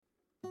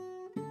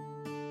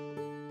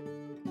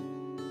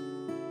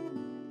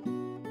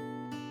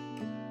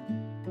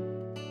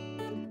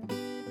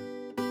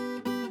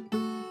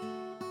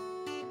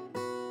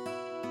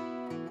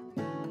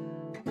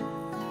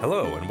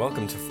Hello, and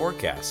welcome to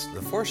Forecast,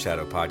 the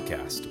Foreshadow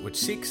podcast, which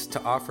seeks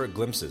to offer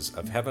glimpses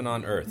of heaven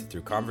on earth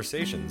through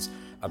conversations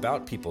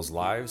about people's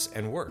lives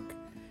and work.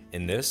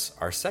 In this,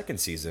 our second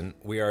season,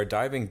 we are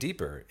diving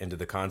deeper into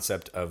the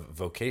concept of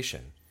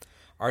vocation.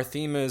 Our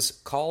theme is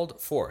Called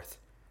Forth,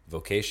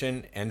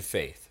 Vocation and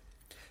Faith.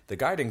 The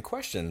guiding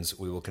questions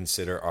we will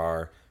consider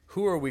are,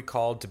 who are we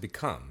called to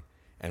become,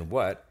 and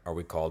what are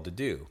we called to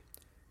do?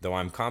 Though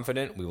I'm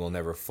confident we will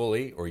never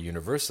fully or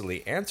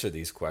universally answer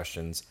these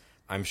questions,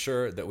 I'm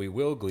sure that we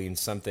will glean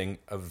something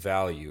of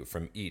value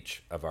from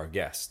each of our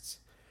guests.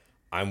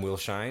 I'm Will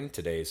Shine,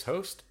 today's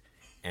host,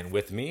 and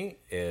with me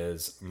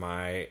is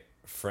my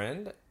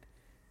friend,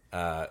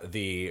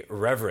 the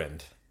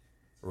Reverend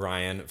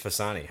Ryan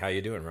Fasani. How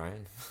you doing,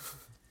 Ryan?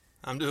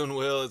 I'm doing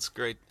well. It's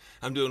great.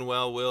 I'm doing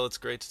well, Will. It's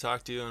great to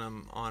talk to you, and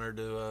I'm honored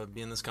to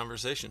be in this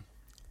conversation.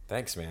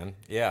 Thanks, man.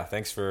 Yeah,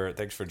 thanks for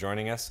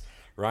joining us.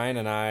 Ryan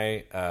and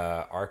I,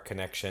 our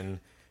connection,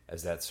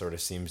 as that sort of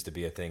seems to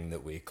be a thing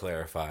that we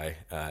clarify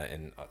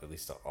in at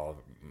least all of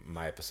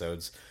my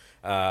episodes,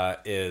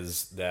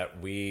 is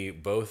that we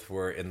both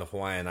were in the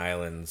Hawaiian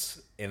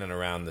Islands in and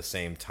around the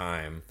same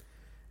time,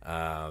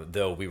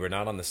 though we were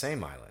not on the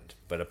same island,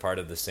 but a part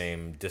of the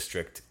same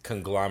district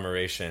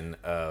conglomeration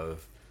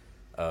of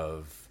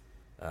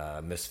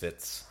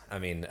misfits. I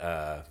mean,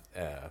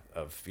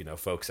 of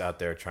folks out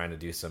there trying to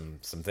do some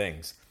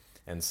things,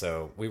 and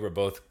so we were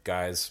both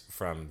guys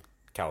from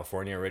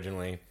California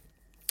originally,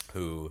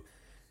 who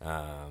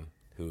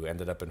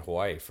ended up in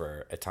Hawaii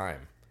for a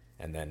time,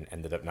 and then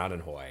ended up not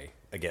in Hawaii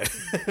again.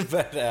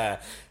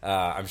 But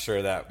I'm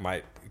sure that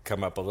might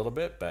come up a little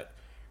bit. But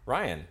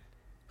Ryan,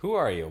 who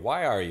are you?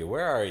 Why are you?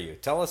 Where are you?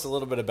 Tell us a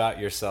little bit about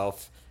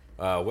yourself,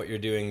 what you're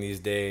doing these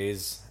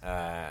days,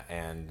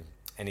 and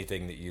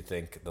anything that you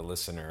think the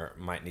listener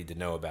might need to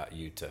know about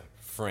you to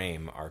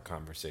frame our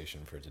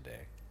conversation for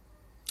today.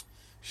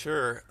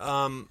 Sure.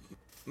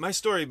 My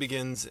story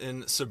begins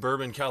in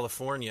suburban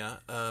California,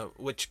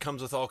 which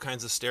comes with all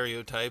kinds of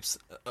stereotypes,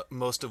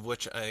 most of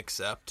which I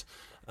accept.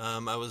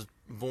 I was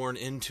born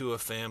into a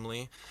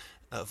family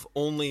of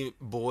only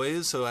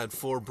boys, so I had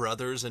 4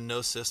 brothers and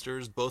no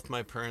sisters. Both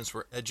my parents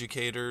were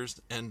educators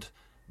and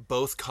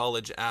both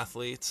college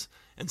athletes,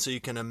 and so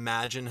you can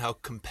imagine how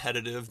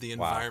competitive the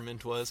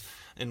environment was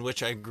in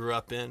which I grew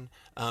up in.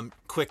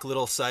 Quick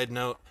little side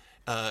note,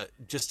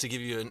 just to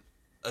give you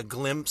a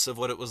glimpse of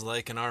what it was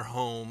like in our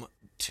home.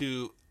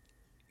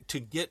 To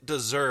get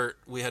dessert,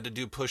 we had to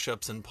do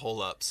push-ups and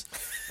pull-ups,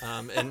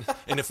 and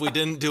if we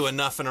didn't do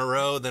enough in a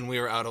row, then we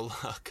were out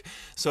of luck.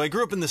 So I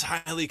grew up in this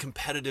highly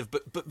competitive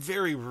but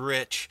very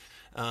rich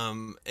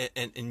and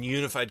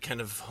unified kind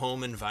of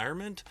home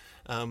environment,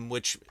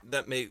 which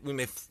we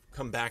may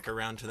come back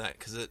around to that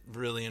because it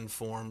really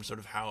informed sort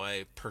of how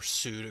I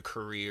pursued a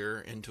career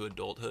into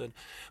adulthood.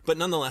 But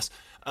nonetheless,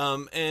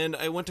 and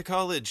I went to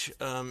college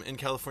in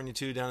California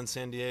too, down in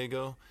San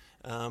Diego.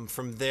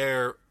 From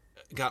there,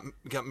 got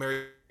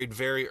married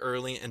very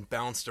early and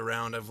bounced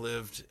around. I've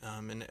lived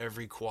in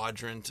every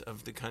quadrant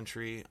of the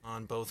country,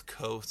 on both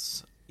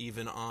coasts,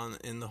 even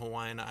in the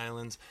Hawaiian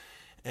Islands,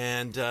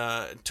 and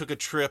took a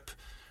trip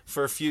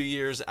for a few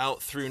years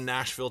out through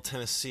Nashville,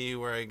 Tennessee,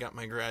 where I got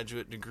my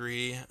graduate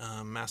degree,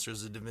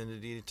 Master's of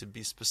Divinity to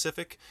be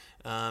specific,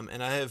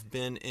 and I have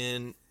been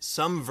in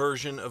some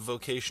version of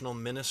vocational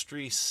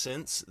ministry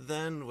since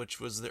then, which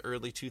was the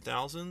early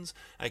 2000s.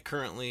 I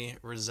currently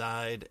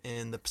reside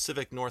in the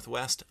Pacific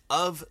Northwest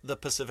of the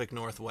Pacific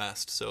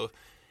Northwest. So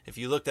if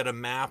you looked at a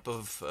map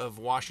of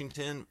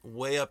Washington,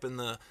 way up in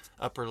the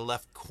upper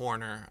left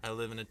corner, I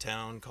live in a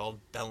town called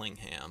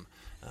Bellingham.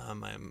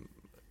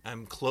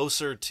 I'm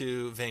closer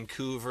to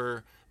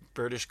Vancouver,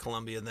 British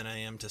Columbia, than I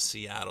am to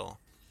Seattle,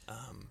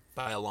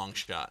 by a long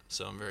shot.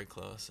 So I'm very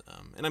close.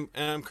 And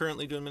I'm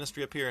currently doing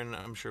ministry up here, and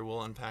I'm sure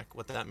we'll unpack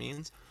what that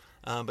means.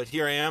 But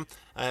here I am.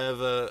 I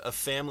have a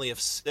family of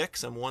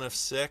 6. I'm one of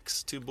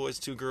 6, 2 boys,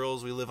 2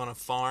 girls. We live on a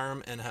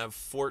farm and have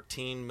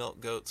 14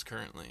 milk goats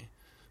currently.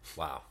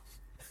 Wow,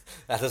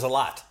 that is a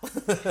lot.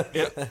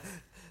 Yep.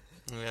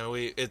 Yeah,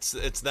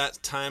 it's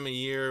that time of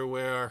year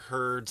where our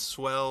herd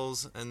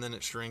swells and then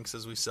it shrinks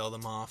as we sell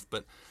them off.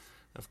 But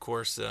of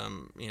course,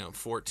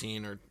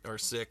 14 or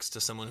 6 to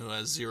someone who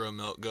has 0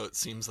 milk goats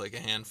seems like a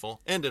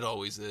handful, and it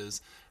always is.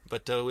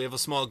 But we have a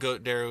small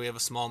goat dairy, we have a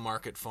small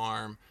market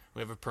farm, we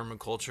have a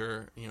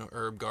permaculture,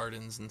 herb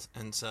gardens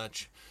and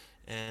such,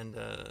 and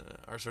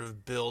are sort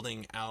of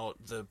building out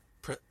the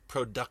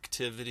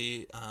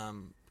productivity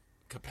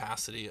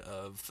capacity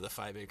of the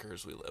 5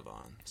 acres we live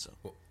on. So.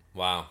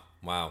 Wow.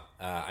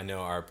 I know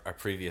our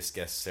previous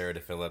guest, Sarah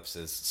DePhillips,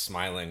 is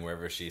smiling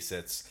wherever she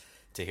sits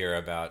to hear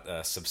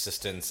about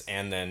subsistence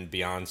and then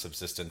beyond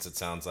subsistence, it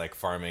sounds like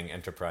farming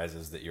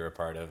enterprises that you're a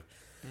part of.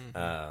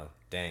 Mm-hmm.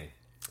 Dang.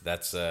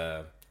 That's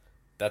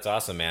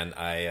awesome, man.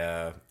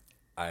 I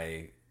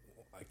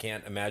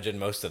can't imagine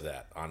most of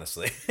that,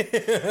 honestly.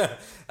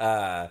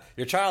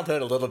 Your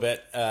childhood a little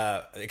bit,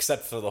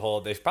 except for the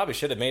whole, they probably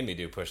should have made me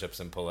do push-ups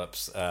and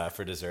pull-ups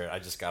for dessert. I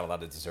just got a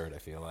lot of dessert, I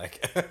feel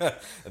like.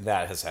 And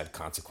that has had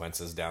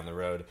consequences down the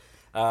road.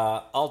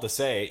 All to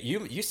say,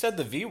 you said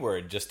the V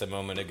word just a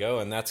moment ago,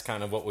 and that's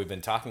kind of what we've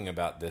been talking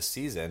about this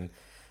season.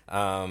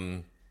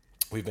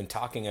 We've been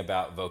talking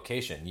about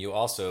vocation. You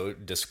also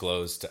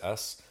disclosed to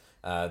us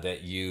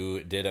that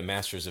you did a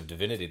Master's of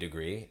Divinity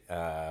degree,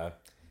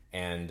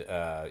 and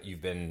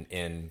you've been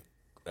in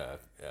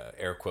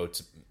air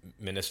quotes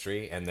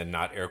ministry and then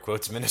not air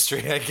quotes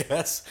ministry, I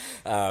guess,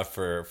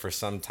 for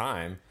some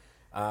time.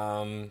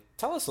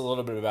 Tell us a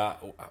little bit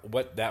about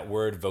what that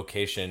word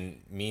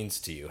vocation means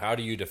to you. How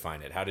do you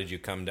define it? How did you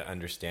come to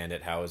understand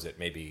it? How is it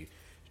maybe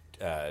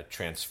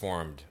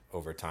transformed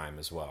over time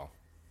as well?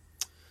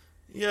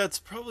 Yeah, it's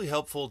probably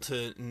helpful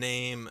to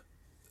name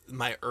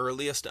my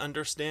earliest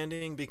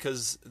understanding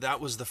because that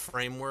was the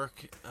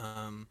framework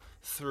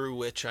through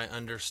which I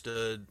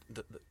understood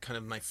the kind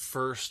of my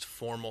first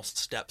formal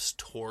steps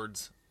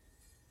towards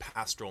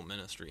pastoral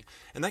ministry.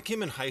 And that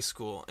came in high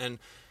school. And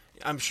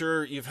I'm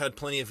sure you've had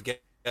plenty of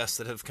guests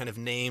that have kind of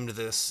named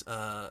this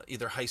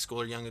either high school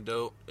or young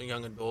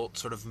adult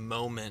sort of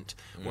moment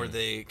where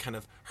they kind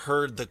of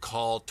heard the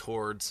call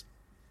towards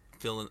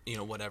filling,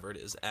 whatever it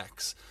is,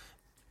 X.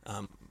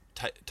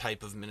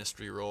 Type of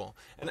ministry role,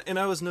 and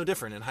I was no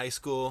different in high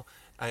school.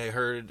 I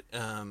heard,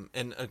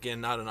 and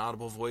again, not an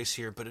audible voice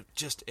here, but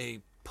just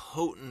a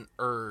potent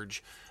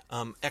urge,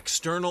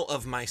 external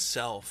of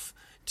myself,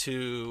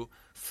 to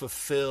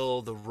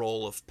fulfill the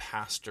role of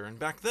pastor. And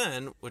back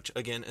then, which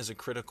again is a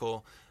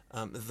critical,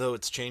 though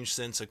it's changed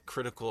since, a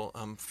critical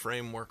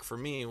framework for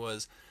me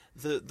was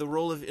the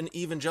role of an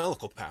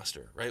evangelical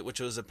pastor, right? Which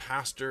was a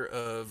pastor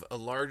of a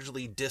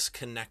largely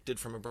disconnected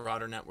from a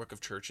broader network of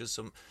churches.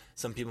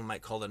 Some people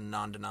might call it a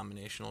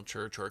non-denominational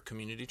church or a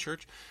community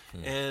church.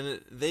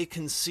 And they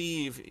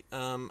conceive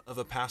of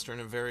a pastor in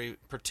a very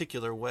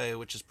particular way,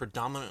 which is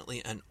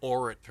predominantly an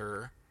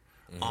orator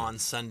on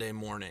Sunday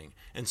morning.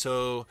 And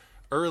so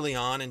early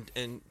on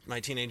in my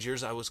teenage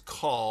years, I was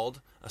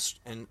called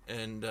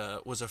and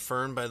was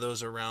affirmed by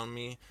those around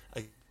me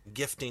a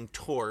gifting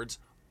towards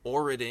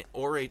orating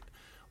or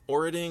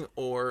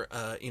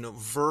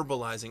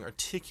verbalizing,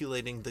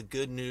 articulating the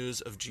good news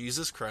of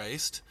Jesus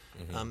Christ,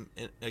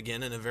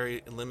 again in a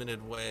very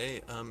limited way,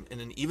 in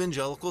an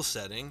evangelical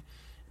setting,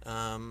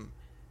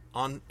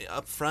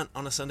 up front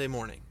on a Sunday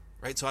morning,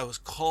 right? So I was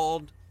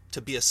called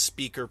to be a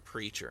speaker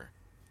preacher.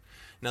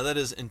 Now that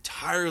has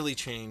entirely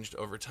changed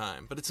over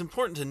time, but it's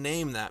important to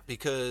name that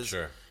because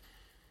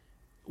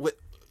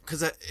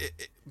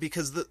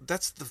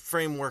that's the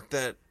framework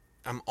that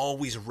I'm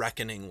always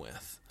reckoning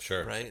with.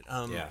 Sure. Right.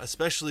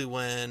 Especially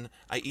when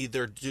I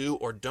either do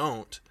or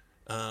don't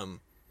come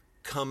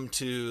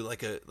to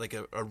like a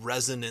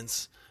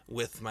resonance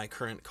with my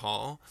current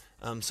call.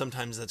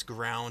 Sometimes that's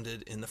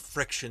grounded in the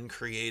friction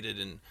created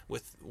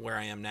with where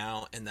I am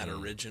now and that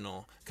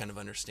original kind of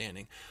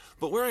understanding.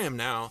 But where I am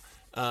now,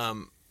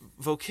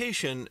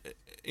 vocation,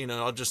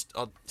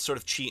 I'll sort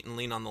of cheat and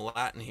lean on the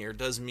Latin here,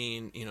 does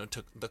mean,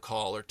 to the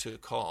call or to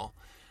call.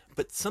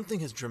 But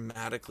something has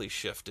dramatically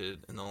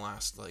shifted in the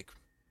last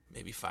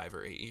maybe 5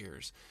 or 8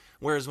 years.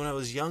 Whereas when I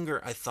was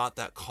younger, I thought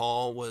that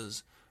call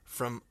was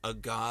from a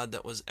God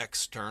that was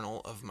external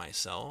of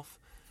myself.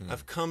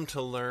 I've come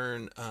to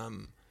learn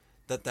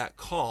that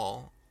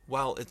call,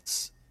 while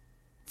it's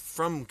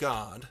from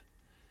God,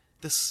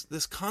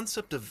 this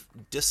concept of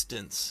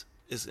distance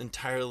is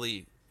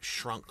entirely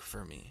shrunk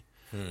for me.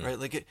 Right?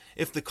 Like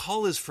if the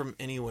call is from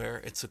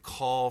anywhere, it's a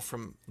call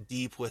from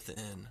deep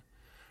within.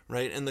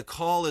 Right? And the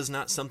call is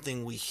not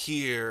something we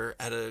hear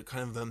at a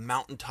kind of a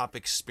mountaintop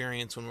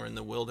experience when we're in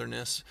the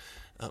wilderness,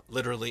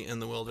 literally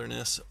in the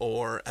wilderness,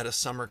 or at a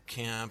summer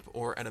camp,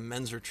 or at a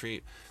men's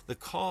retreat. The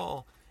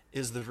call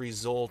is the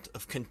result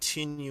of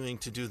continuing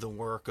to do the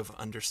work of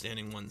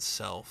understanding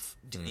oneself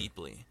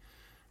deeply.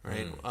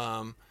 Right?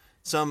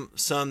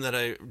 Some that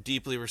I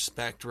deeply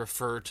respect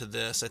refer to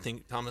this. I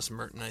think Thomas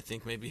Merton,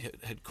 maybe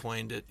had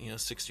coined it,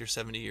 60 or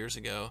 70 years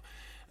ago,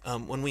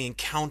 when we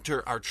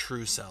encounter our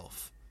true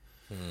self.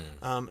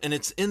 And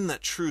it's in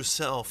that true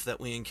self that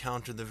we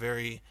encounter the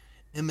very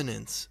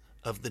immanence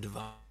of the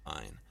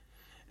divine.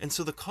 And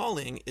so the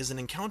calling is an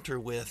encounter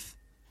with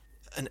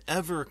an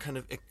ever kind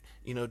of,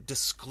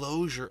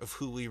 disclosure of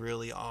who we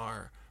really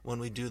are when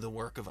we do the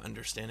work of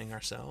understanding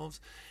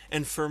ourselves.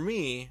 And for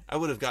me, I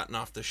would have gotten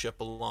off the ship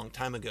a long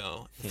time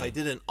ago if I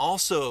didn't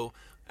also,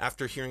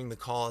 after hearing the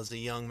call as a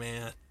young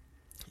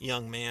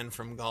man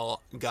from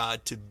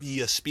God to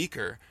be a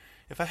speaker,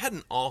 if I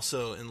hadn't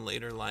also in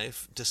later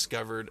life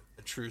discovered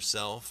a true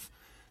self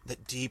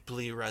that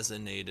deeply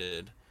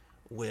resonated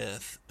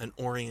with an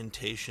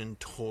orientation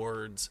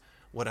towards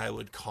what I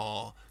would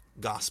call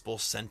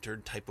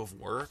gospel-centered type of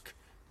work,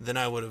 then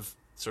I would have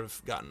sort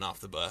of gotten off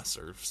the bus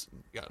or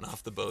gotten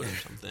off the boat or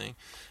something.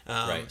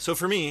 Right. So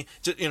for me,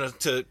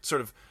 to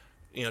sort of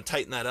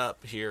tighten that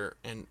up here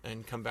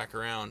and come back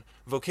around,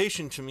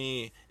 vocation to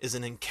me is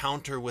an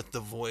encounter with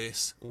the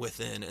voice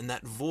within, and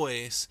that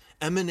voice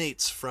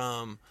emanates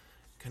from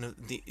kind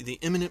of the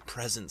immanent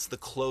presence, the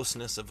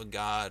closeness of a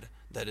God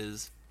that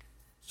is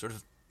sort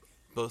of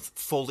both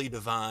fully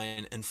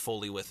divine and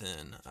fully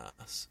within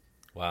us.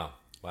 Wow.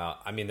 Wow.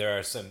 I mean, there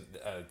are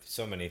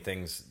so many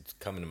things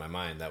coming to my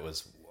mind. That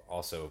was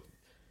also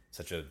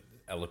such a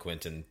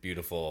eloquent and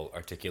beautiful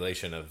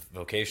articulation of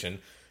vocation.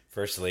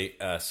 Firstly,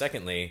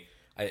 secondly,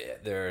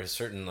 there are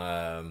certain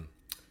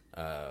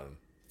uh,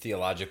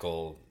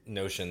 theological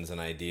notions and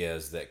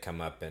ideas that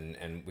come up,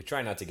 and we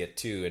try not to get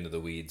too into the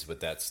weeds with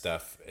that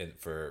stuff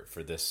for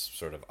this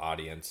sort of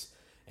audience,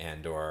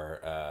 and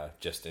or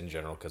just in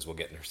general, because we'll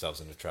get ourselves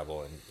into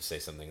trouble and say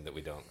something that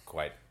we don't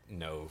quite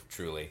know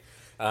truly.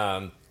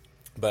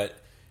 But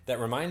that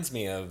reminds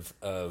me of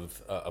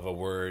a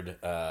word,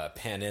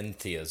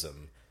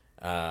 panentheism,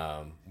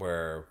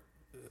 where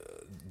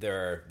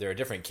there are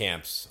different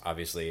camps,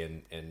 obviously,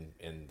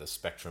 in the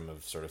spectrum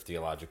of sort of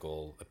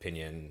theological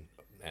opinion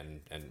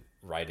and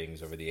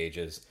writings over the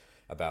ages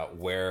about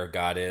where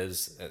God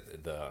is,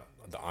 the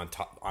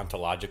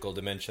ontological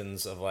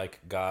dimensions of like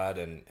God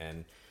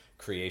and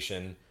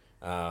creation,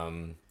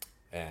 and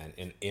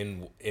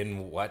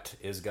in what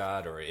is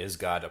God, or is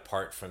God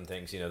apart from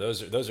things?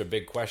 Those are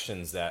big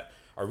questions that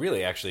are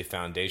really actually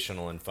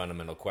foundational and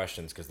fundamental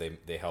questions, because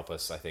they help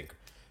us, I think,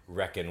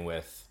 reckon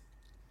with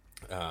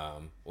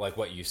like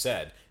what you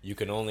said. You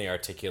can only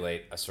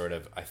articulate a sort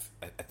of I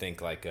think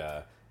like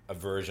a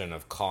version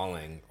of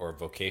calling or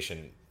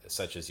vocation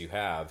such as you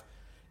have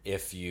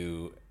if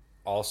you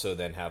also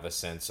then have a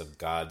sense of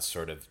God's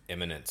sort of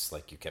immanence,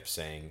 like you kept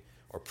saying,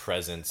 or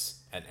presence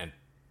and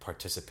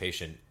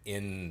participation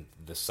in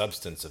the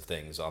substance of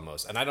things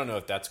almost. And I don't know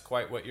if that's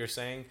quite what you're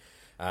saying,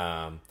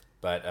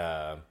 but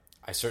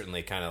I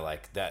certainly kind of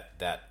like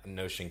that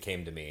notion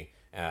came to me,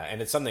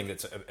 and it's something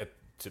that's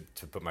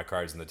to put my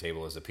cards on the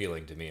table is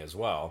appealing to me as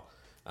well,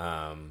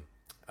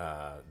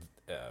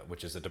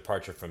 which is a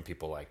departure from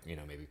people like,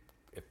 maybe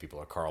if people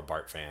are Karl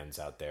Barth fans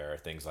out there, or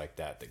things like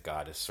that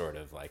God is sort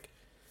of like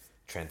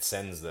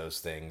transcends those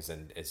things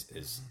and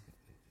is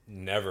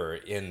never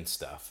in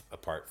stuff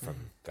apart from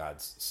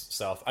God's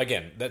self.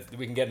 Again, that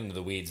we can get into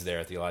the weeds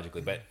there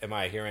theologically, but am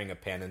I hearing a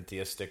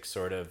panentheistic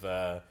sort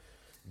of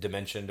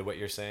dimension to what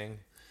you're saying?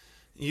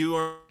 You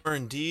are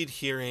indeed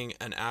hearing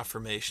an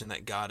affirmation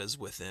that God is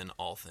within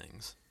all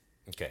things.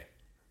 Okay.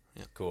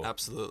 Yeah, cool.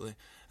 Absolutely.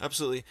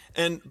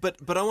 And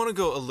but I want to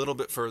go a little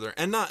bit further,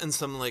 and not in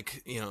some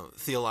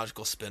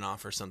theological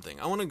spin-off or something.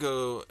 I want to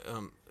go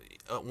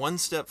one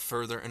step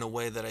further in a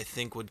way that I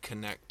think would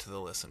connect to the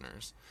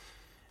listeners.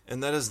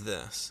 And that is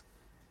this.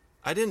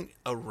 I didn't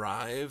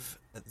arrive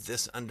at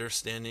this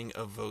understanding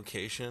of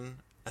vocation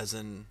as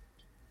in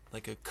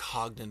like a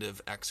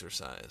cognitive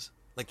exercise.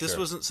 Like this Sure.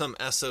 wasn't some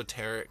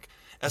esoterically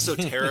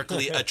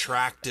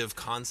attractive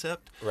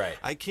concept. Right.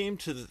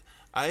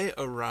 I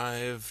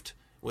arrived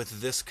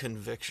with this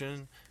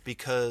conviction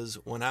because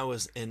when I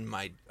was in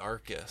my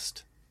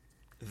darkest,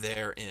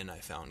 therein I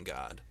found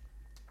God.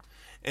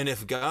 And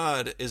if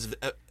God is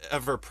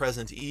ever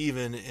present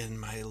even in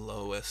my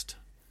lowest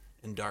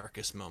and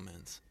darkest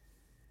moments,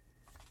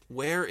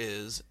 where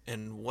is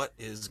and what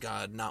is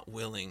God not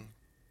willing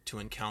to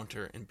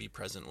encounter and be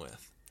present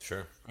with?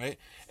 Sure. Right?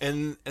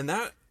 And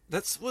that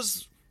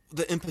was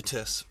the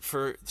impetus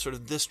for sort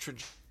of this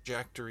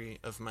trajectory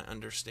of my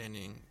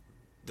understanding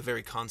the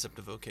very concept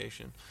of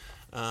vocation.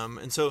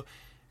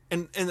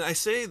 And I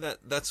say that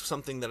that's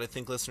something that I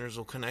think listeners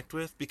will connect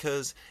with,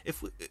 because I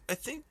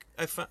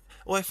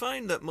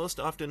find that most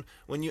often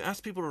when you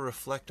ask people to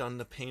reflect on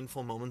the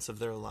painful moments of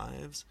their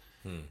lives,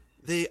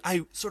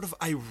 I sort of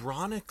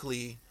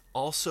ironically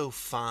also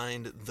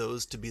find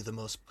those to be the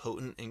most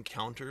potent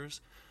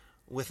encounters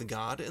with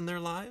God in their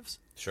lives.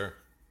 Sure.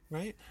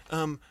 Right?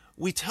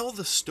 We tell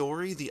the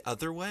story the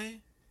other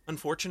way,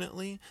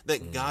 unfortunately,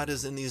 that God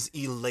is in these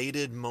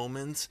elated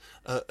moments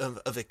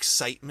of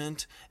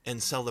excitement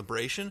and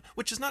celebration,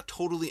 which is not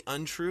totally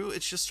untrue.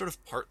 It's just sort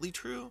of partly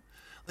true.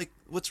 Like,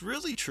 what's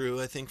really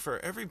true, I think, for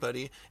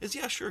everybody is,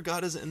 yeah, sure,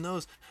 God is in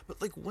those,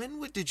 but like,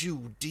 when did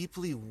you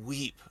deeply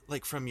weep,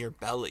 like, from your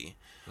belly?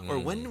 Or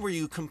when were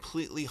you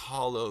completely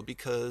hollow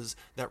because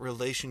that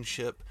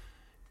relationship,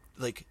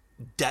 like,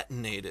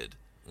 detonated?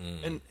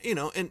 And,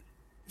 and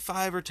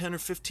 5 or 10 or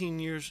 15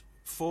 years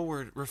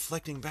forward,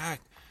 reflecting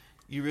back,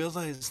 you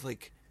realize,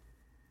 like,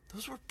 there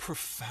was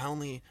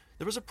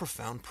a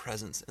profound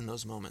presence in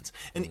those moments.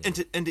 And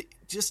to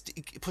just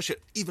push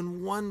it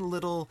even one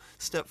little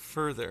step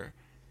further,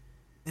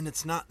 and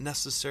it's not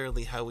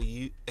necessarily how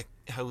we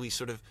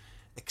sort of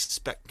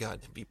expect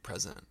God to be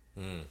present.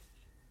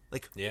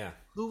 Like, Yeah.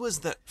 who was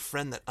that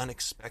friend that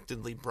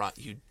unexpectedly brought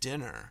you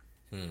dinner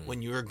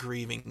when you were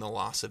grieving the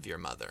loss of your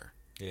mother?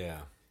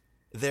 Yeah.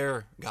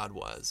 There God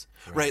was,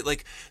 right?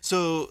 Like,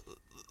 so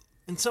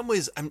in some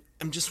ways, I'm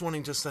just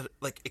wanting to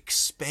like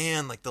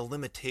expand like the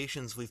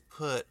limitations we've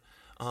put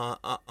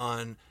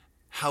on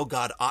how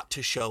God ought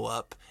to show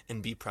up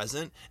and be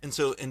present. And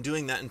so in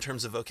doing that in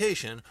terms of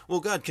vocation, well,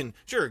 God can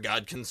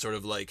sort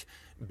of like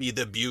be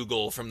the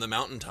bugle from the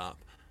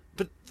mountaintop.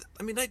 But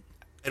I mean, I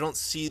don't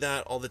see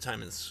that all the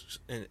time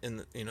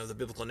in the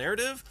biblical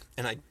narrative,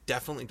 and I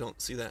definitely don't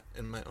see that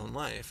in my own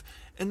life.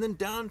 And then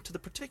down to the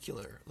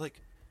particular,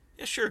 like,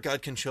 yeah, sure,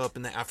 God can show up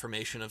in the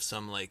affirmation of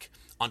some like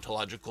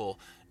ontological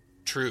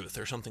truth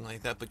or something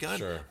like that. But God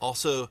Sure.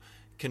 also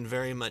can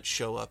very much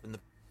show up in the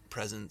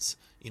presence,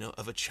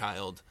 of a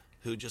child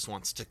who just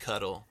wants to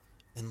cuddle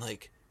and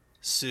like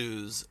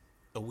soothes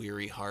a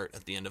weary heart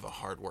at the end of a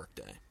hard work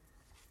day.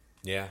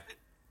 Yeah.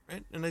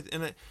 Right.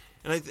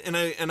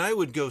 And I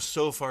would go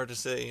so far to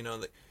say,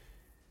 that,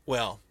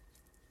 well,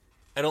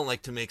 I don't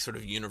like to make sort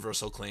of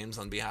universal claims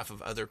on behalf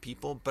of other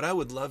people, but I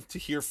would love to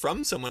hear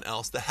from someone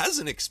else that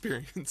hasn't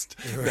experienced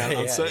that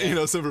on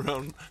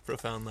some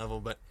profound level.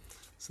 But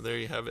so there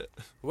you have it.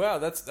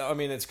 Well, it's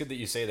good that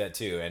you say that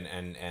too.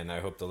 And I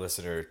hope the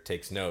listener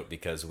takes note,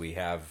 because we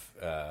have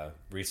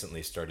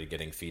recently started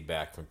getting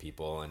feedback from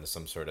people and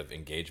some sort of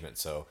engagement.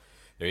 So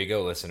there you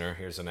go, listener.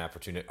 Here's an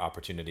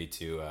opportunity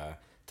to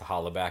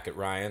holla back at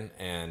Ryan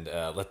and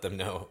let him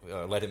know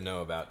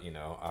about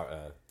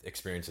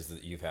experiences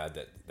that you've had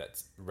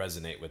that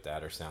resonate with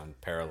that or sound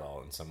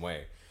parallel in some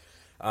way.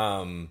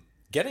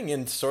 Getting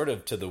in sort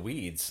of to the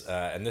weeds,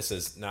 and this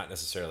is not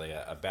necessarily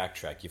a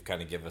backtrack. You've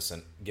kind of given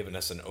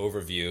us an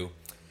overview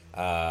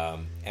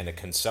and a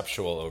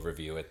conceptual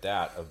overview at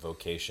that of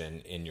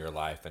vocation in your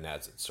life and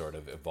as it sort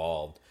of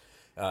evolved.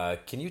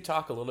 Can you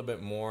talk a little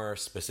bit more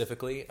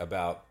specifically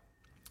about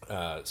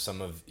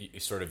some of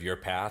sort of your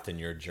path and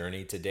your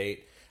journey to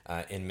date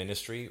in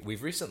ministry?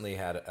 We've recently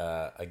had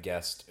a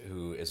guest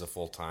who is a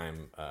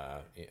full-time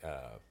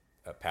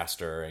a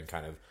pastor and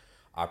kind of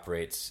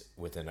operates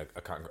within a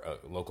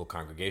local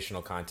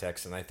congregational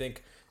context. And I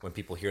think when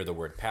people hear the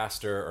word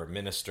pastor or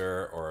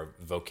minister or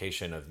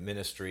vocation of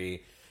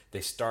ministry, they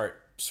start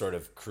sort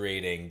of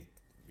creating,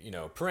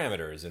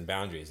 parameters and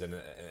boundaries. And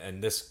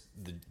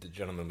the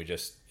gentleman we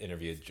just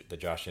interviewed,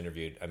 that Josh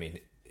interviewed, I mean,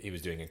 he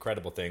was doing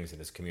incredible things in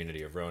his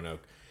community of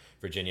Roanoke,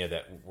 Virginia,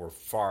 that were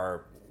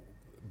far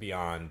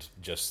beyond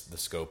just the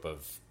scope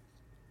of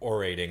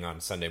orating on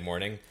Sunday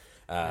morning,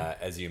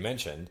 as you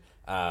mentioned.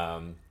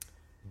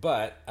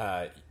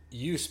 But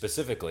you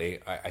specifically,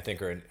 I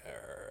think, are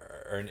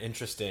an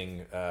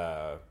interesting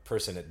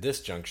person at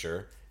this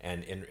juncture,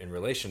 and in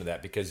relation to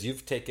that, because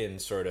you've taken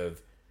sort of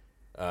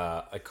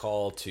a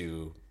call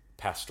to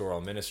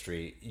pastoral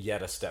ministry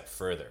yet a step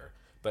further.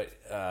 But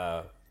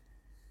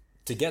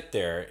to get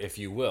there, if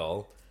you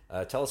will,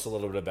 tell us a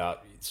little bit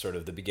about sort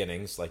of the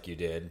beginnings, like you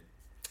did,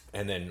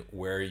 and then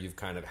where you've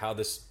kind of, how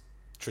this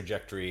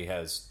trajectory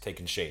has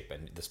taken shape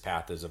and this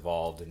path has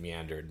evolved and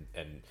meandered,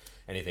 and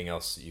anything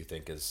else you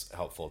think is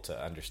helpful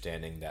to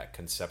understanding that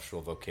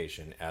conceptual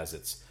vocation as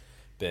it's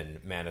been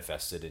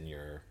manifested in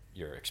your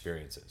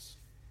experiences.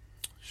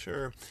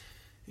 Sure.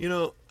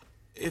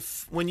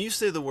 When you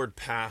say the word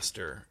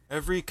pastor,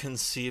 every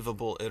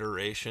conceivable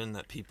iteration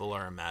that people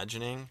are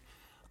imagining,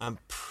 I'm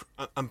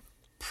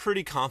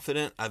pretty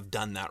confident I've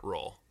done that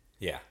role.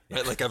 Yeah.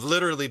 Right? Like I've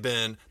literally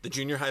been the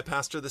junior high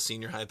pastor, the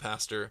senior high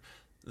pastor,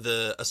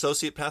 the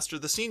associate pastor,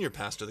 the senior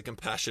pastor, the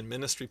compassion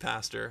ministry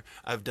pastor.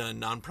 I've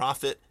done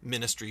nonprofit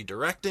ministry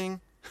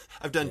directing.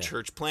 I've done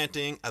church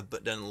planting. I've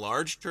done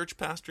large church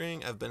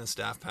pastoring. I've been a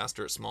staff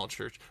pastor at small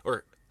church,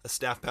 or a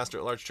staff pastor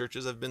at large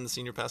churches. I've been the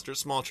senior pastor at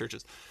small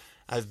churches.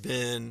 I've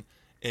been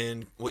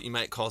in what you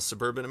might call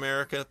suburban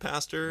America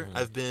pastor. Mm-hmm.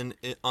 I've been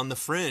on the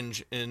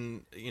fringe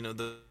in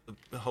the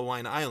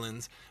Hawaiian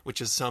Islands, which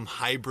is some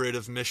hybrid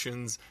of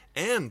missions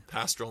and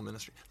pastoral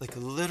ministry. Like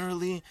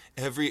literally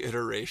every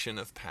iteration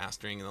of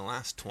pastoring in the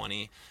last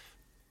 20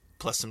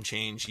 plus some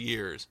change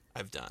years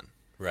I've done.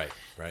 Right.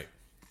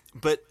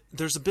 But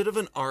there's a bit of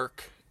an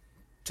arc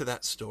to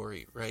that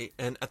story, right?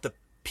 And at the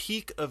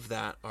peak of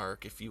that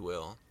arc, if you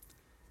will,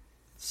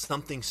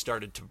 something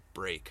started to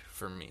break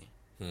for me.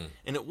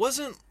 And it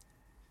wasn't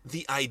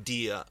the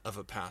idea of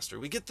a pastor.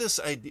 We get this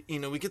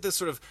idea, we get this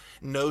sort of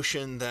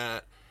notion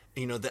that,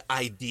 the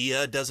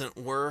idea doesn't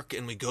work,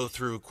 and we go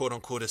through quote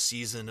unquote a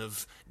season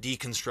of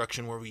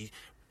deconstruction where we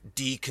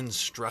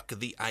deconstruct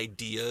the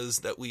ideas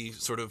that we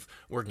sort of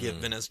were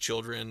given as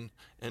children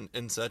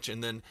and such.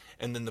 And then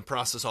the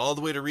process all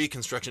the way to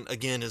reconstruction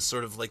again is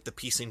sort of like the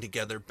piecing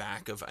together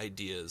back of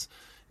ideas.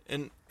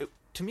 And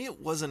to me, it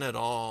wasn't at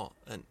all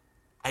an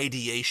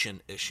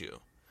ideation issue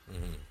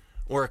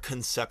or a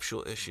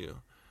conceptual issue.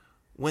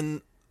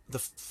 When the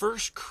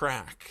first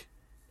crack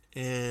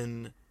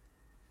in,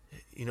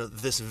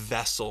 this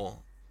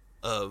vessel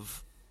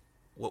of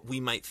what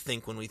we might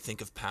think when we think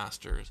of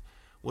pastors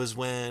was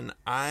when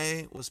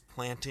I was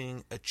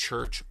planting a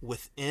church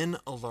within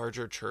a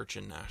larger church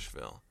in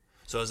Nashville.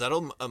 So I was at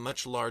a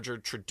much larger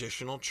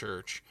traditional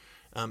church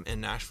in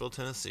Nashville,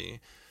 Tennessee,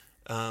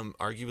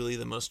 arguably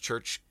the most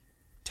church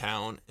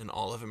town in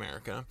all of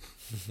America.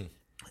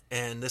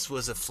 And this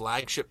was a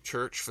flagship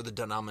church for the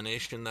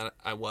denomination that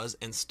I was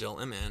and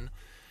still am in.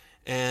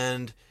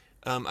 And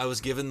I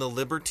was given the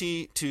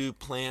liberty to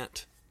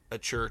plant a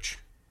church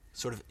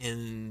sort of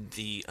in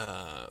the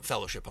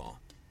fellowship hall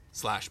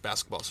 /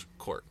 basketball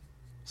court,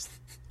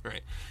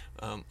 right?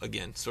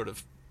 Again, sort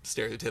of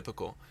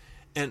stereotypical.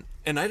 And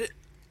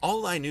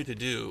all I knew to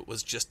do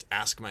was just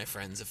ask my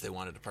friends if they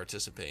wanted to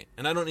participate.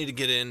 And I don't need to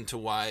get into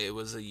why it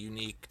was a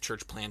unique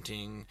church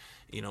planting,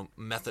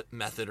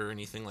 method or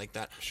anything like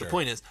that. Sure. The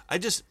point is, I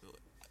just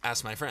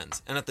asked my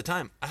friends. And at the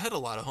time, I had a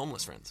lot of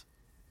homeless friends.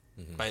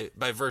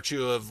 by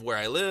virtue of where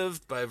I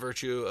lived, by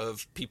virtue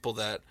of people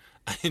that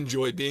I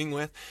enjoy being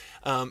with.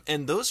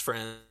 And those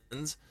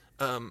friends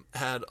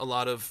had a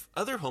lot of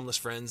other homeless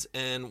friends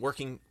and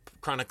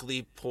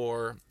chronically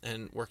poor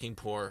and working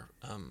poor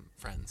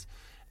friends.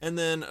 And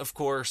then, of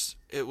course,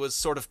 it was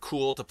sort of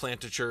cool to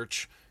plant a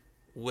church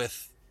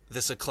with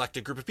this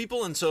eclectic group of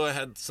people, and so I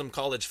had some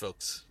college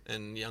folks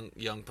and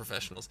young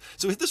professionals.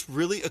 So we had this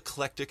really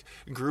eclectic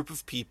group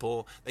of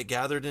people that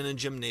gathered in a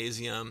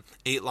gymnasium,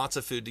 ate lots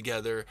of food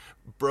together,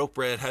 broke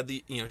bread, had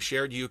the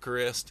shared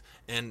Eucharist,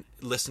 and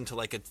listened to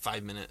like a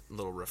 5-minute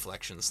little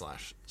reflection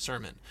 /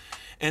 sermon,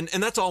 and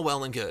that's all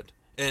well and good,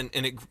 and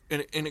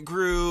it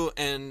grew,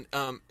 and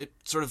it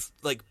sort of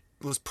like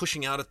was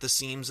pushing out at the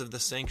seams of the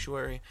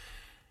sanctuary,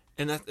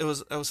 and that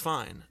was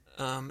fine.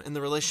 And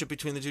the relationship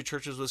between the two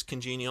churches was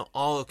congenial,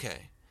 all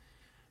okay.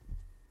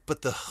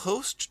 But the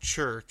host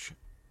church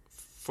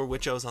for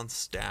which I was on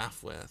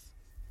staff with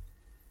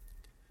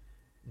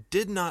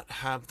did not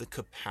have the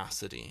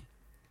capacity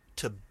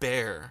to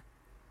bear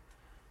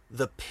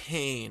the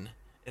pain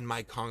in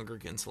my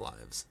congregants'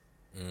 lives.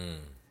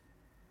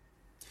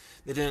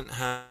 They didn't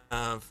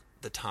have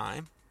the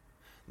time.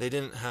 They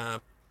didn't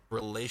have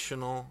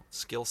relational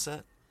skill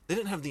set. They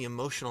didn't have the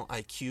emotional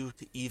IQ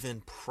to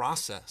even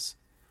process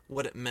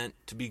what it meant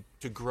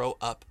to grow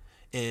up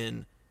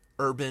in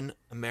urban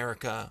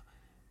America,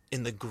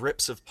 in the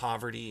grips of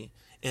poverty,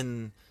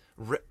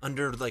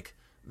 under like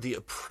the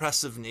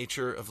oppressive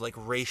nature of like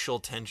racial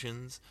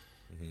tensions,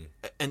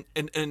 and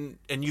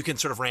you can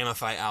sort of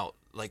ramify out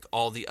like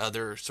all the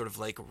other sort of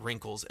like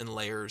wrinkles and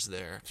layers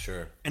there.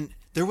 Sure. And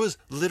there was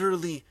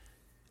literally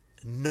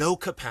no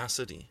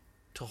capacity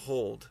to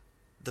hold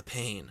the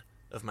pain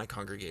of my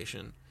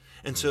congregation.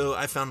 And so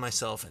I found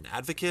myself an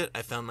advocate.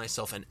 I found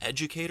myself an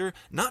educator,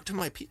 not to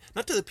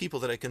the people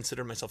that I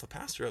consider myself a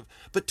pastor of,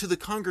 but to the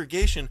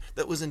congregation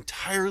that was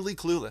entirely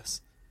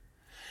clueless.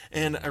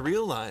 And I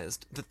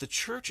realized that the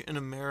church in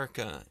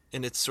America,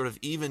 in its sort of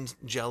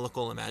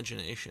evangelical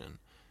imagination,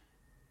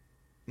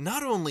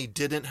 not only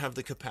didn't have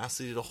the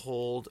capacity to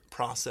hold,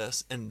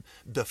 process, and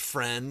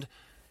befriend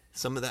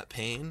some of that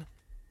pain,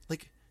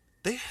 like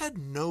they had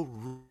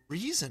no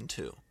reason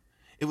to.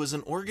 It was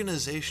an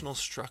organizational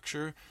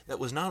structure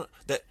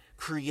that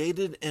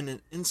created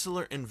an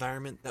insular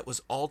environment that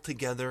was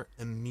altogether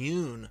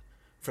immune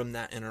from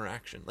that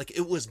interaction. Like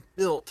it was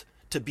built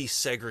to be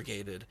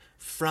segregated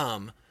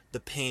from the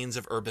pains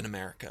of urban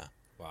America.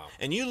 Wow.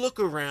 And you look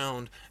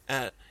around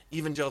at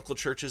evangelical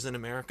churches in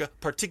America,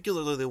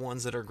 particularly the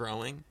ones that are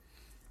growing,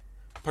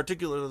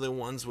 particularly the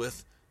ones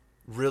with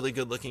really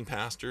good-looking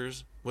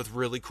pastors with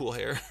really cool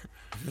hair,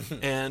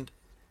 and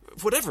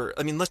whatever.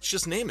 I mean, let's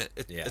just name it.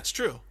 It's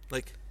true.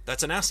 Like,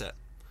 that's an asset.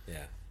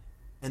 Yeah.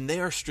 And they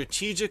are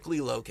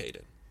strategically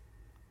located.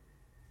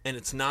 And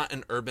it's not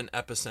in urban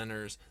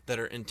epicenters that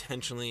are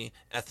intentionally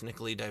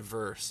ethnically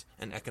diverse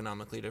and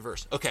economically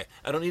diverse. Okay,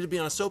 I don't need to be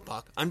on a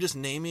soapbox. I'm just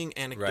naming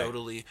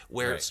anecdotally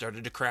where it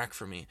started to crack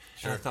for me.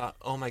 Sure. And I thought,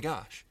 oh my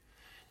gosh,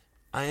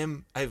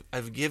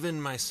 I've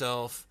given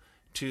myself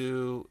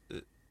to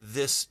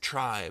this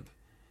tribe,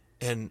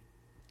 and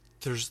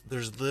there's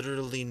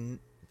literally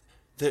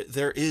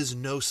there is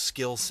no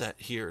skill set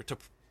here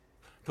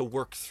to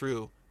work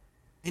through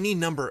any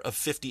number of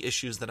 50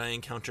 issues that I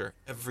encounter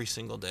every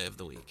single day of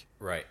the week.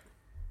 Right.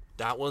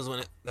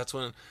 That's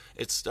when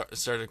it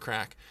started to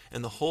crack,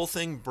 and the whole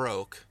thing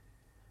broke.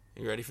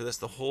 You ready for this?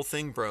 The whole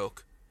thing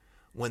broke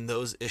when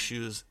those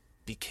issues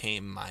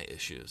became my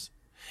issues.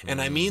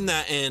 And I mean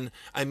that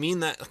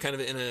kind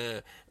of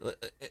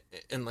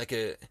in like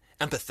a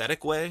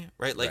empathetic way,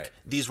 right? Like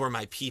these were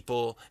my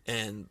people,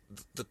 and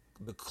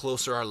the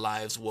closer our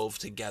lives wove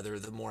together,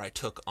 the more I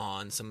took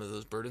on some of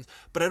those burdens.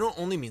 But I don't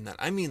only mean that.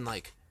 I mean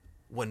like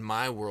when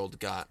my world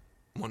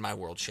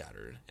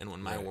shattered and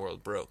when my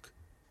world broke.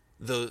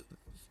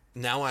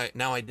 Now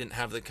I didn't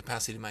have the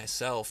capacity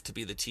myself to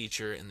be the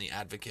teacher and the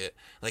advocate.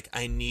 Like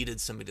I needed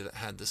somebody that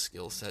had the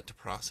skill set to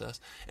process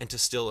and to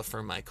still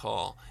affirm my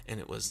call, and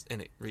it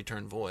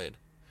returned void.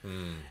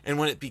 And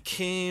when it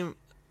became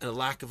a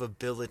lack of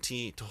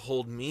ability to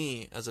hold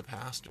me as a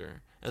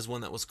pastor, as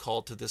one that was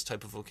called to this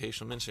type of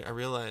vocational ministry, I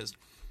realized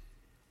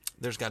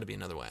there's got to be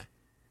another way.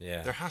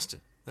 Yeah. There has to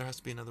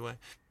be another way.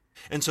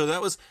 And so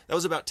that was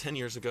about 10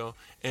 years ago,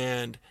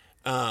 and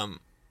I'm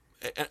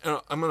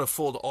going to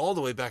fold all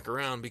the way back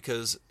around,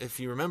 because if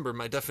you remember,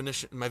 my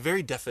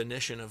very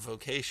definition of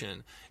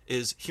vocation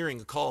is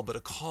hearing a call, but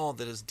a call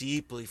that is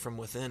deeply from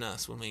within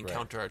us when we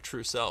encounter our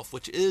true self,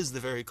 which is the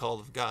very call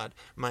of God,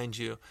 mind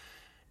you.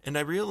 And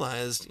I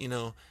realized,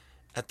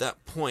 at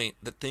that point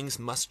that things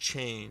must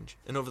change.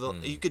 And over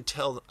I could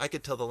tell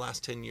the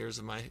last 10 years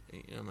of my,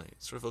 my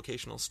sort of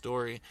vocational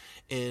story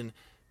in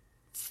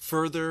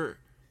further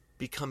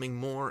becoming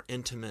more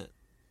intimate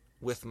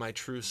with my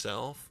true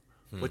self,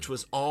 which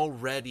was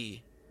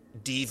already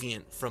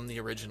deviant from the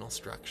original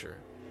structure.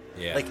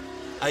 Yeah. Like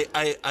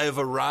I've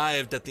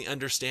arrived at the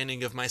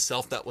understanding of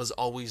myself that was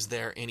always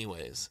there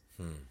anyways.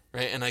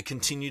 Right. And I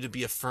continue to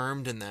be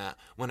affirmed in that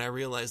when I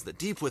realize that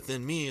deep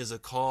within me is a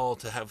call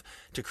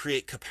to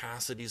create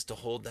capacities to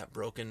hold that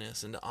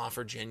brokenness and to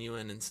offer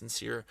genuine and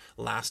sincere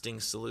lasting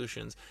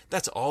solutions.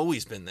 That's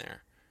always been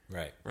there.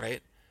 Right.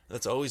 Right.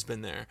 That's always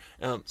been there.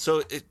 So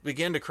it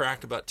began to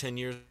crack about 10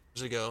 years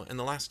ago. And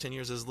the last 10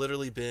 years has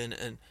literally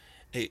been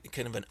a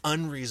kind of an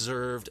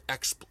unreserved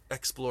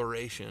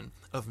exploration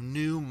of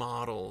new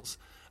models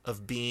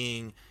of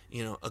being,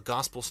 a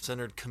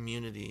gospel-centered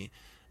community,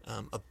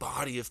 a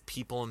body of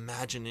people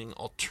imagining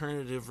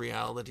alternative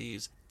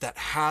realities that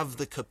have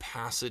the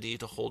capacity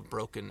to hold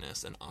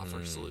brokenness and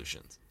offer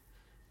solutions.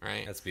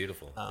 Right? That's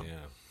beautiful. Yeah.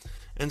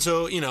 And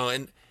so,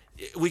 and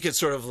we could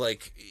sort of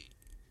like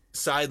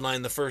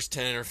sideline the first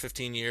 10 or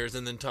 15 years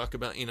and then talk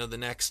about, the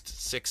next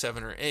 6,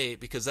 7, or 8,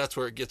 because that's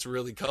where it gets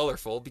really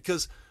colorful,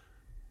 because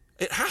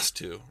it has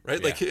to, right?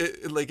 Yeah.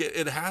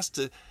 It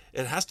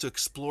has to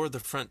explore the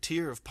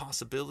frontier of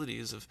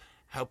possibilities of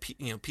how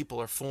people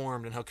are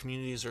formed and how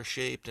communities are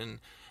shaped and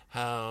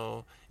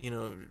how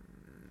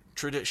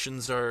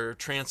traditions are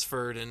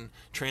transferred and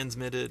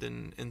transmitted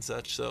and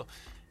such. So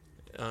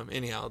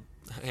anyhow,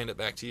 I'll hand it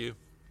back to you.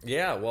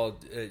 Yeah, well,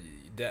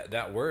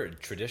 that word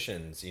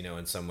traditions,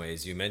 in some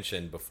ways you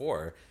mentioned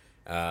before,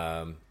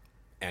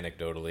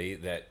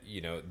 anecdotally, that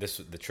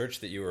the church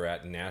that you were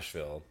at in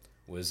Nashville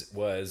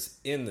was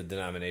in the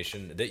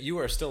denomination that you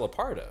are still a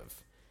part of.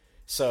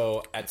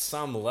 So at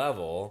some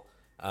level,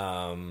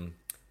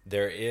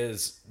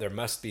 there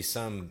must be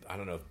some, I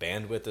don't know if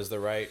bandwidth is the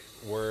right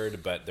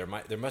word, but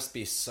there must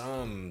be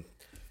some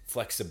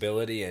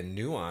flexibility and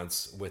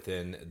nuance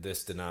within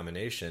this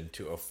denomination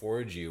to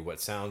afford you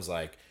what sounds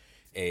like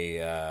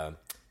a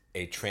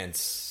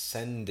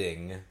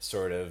transcending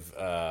sort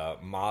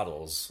of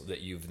models that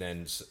you've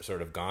then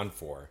sort of gone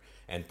for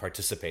and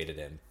participated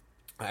in.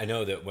 I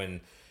know that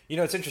when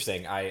it's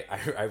interesting. I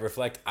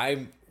reflect.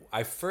 I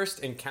first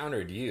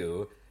encountered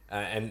you,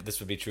 and this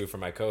would be true for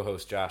my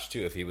co-host Josh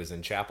too, if he was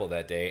in chapel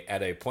that day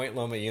at a Point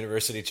Loma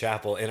University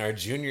chapel in our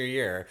junior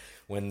year,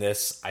 when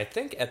this, I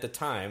think at the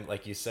time,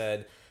 like you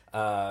said,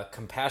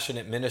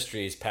 Compassionate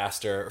Ministries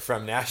pastor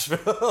from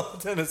Nashville,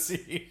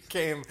 Tennessee,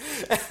 came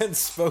and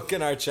spoke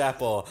in our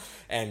chapel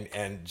and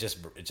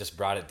just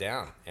brought it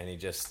down. And he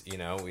just,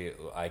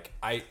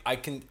 I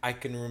can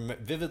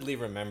vividly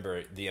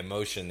remember the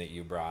emotion that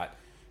you brought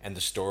and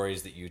the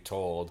stories that you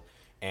told,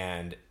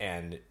 and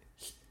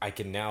I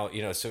can now,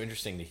 it's so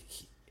interesting to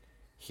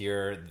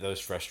hear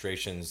those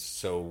frustrations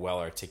so well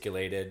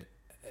articulated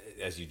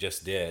as you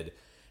just did,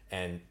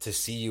 and to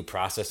see you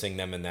processing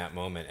them in that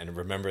moment and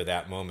remember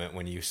that moment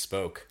when you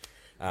spoke.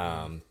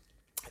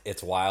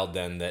 It's wild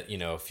then that,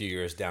 a few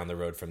years down the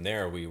road from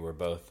there, we were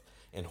both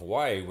in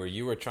Hawaii, where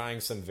you were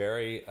trying some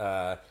very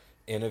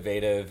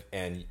innovative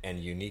and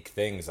unique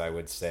things, I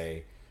would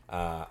say.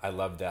 I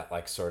love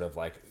that, sort of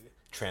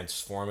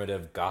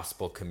transformative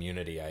gospel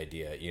community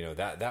idea.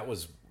 That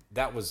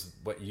was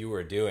what you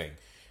were doing.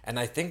 And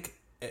I think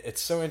it's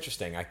so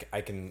interesting.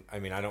 I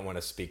don't want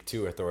to speak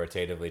too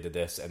authoritatively to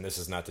this, and this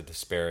is not to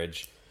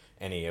disparage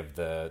any of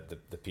the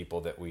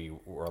people that we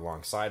were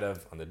alongside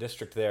of on the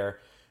district there.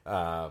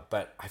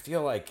 But I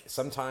feel like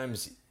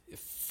sometimes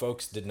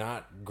folks did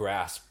not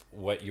grasp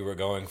what you were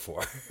going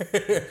for.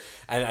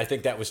 And I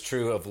think that was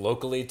true of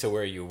locally to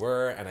where you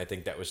were, and I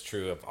think that was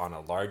true of on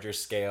a larger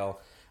scale.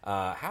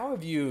 How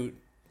have you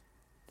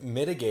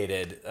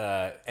mitigated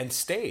and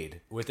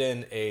stayed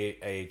within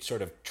a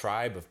sort of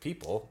tribe of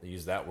people,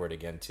 use that word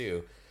again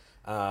too,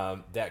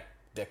 that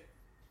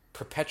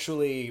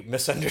perpetually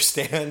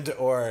misunderstand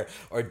or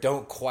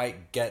don't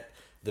quite get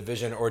the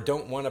vision, or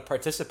don't want to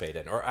participate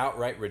in, or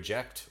outright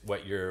reject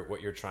what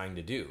you're trying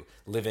to do,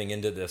 living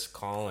into this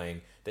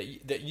calling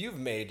that you've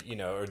made,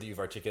 or that you've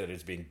articulated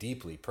as being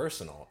deeply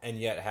personal, and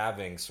yet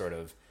having sort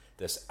of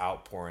this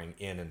outpouring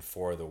in and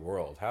for the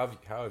world? How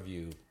have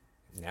you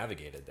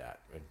navigated that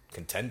and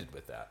contended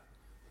with that?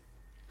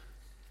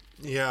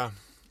 Yeah.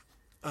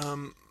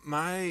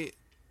 My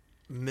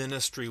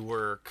ministry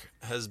work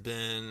has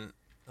been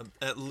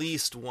at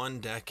least 1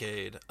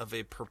 decade of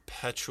a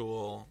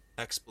perpetual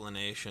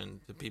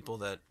explanation to people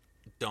that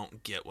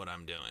don't get what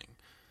I'm doing.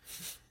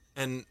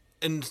 And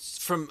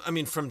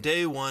from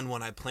day one,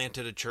 when I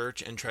planted a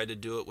church and tried to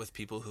do it with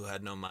people who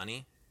had no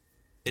money,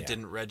 it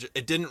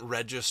didn't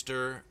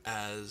register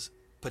as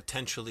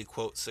potentially,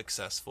 quote,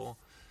 successful.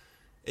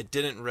 It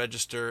didn't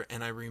register,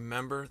 and I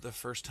remember the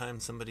first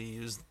time somebody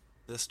used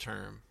this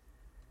term,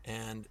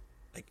 and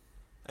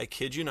I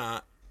kid you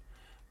not,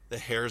 the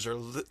hairs are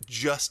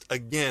just,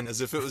 again, as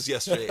if it was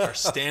yesterday, are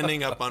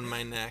standing up on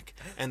my neck,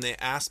 and they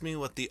asked me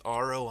what the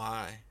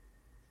ROI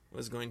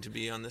was going to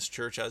be on this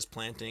church I was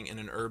planting in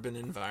an urban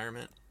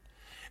environment.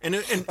 And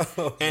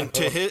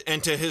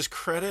to his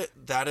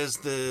credit, that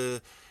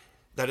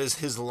is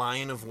his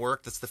line of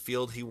work. That's the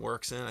field he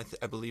works in.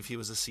 I believe he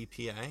was a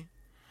CPA.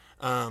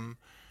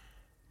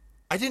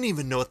 I didn't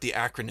even know what the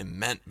acronym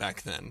meant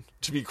back then,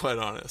 to be quite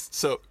honest.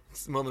 So,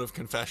 it's a moment of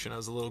confession. I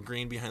was a little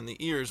green behind the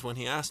ears when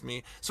he asked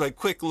me. So I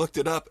quick looked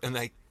it up, and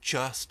I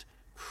just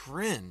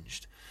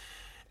cringed.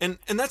 And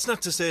that's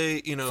not to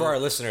say, For our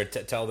listener,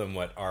 tell them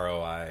what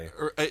ROI...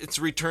 It's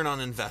return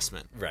on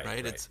investment,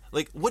 right? It's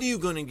like, what are you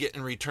going to get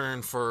in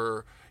return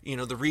for,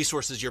 the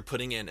resources you're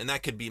putting in? And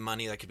that could be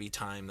money, that could be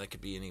time, that could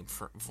be any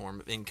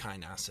form of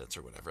in-kind assets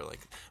or whatever,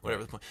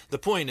 whatever the point. The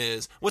point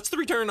is, what's the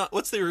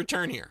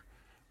return here,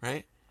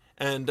 right?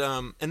 And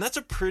that's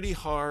a pretty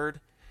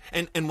hard...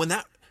 And when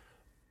that...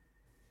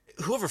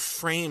 Whoever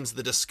frames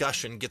the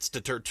discussion gets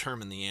to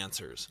determine the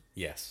answers.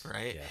 Yes.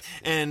 Right? Yes.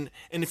 And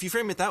if you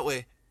frame it that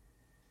way,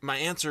 my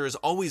answer is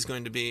always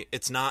going to be,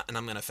 it's not, and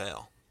I'm going to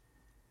fail.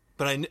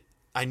 But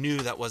I knew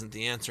that wasn't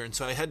the answer. And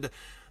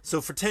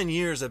so for 10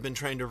 years, I've been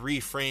trying to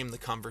reframe the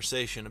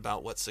conversation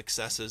about what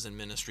success is in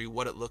ministry,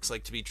 what it looks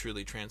like to be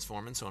truly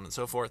transformed, and so on and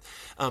so forth.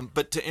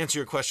 But to answer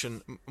your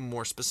question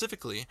more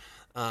specifically,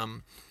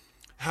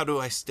 how do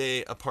I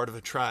stay a part of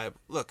a tribe?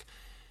 Look,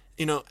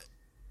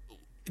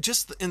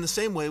 just in the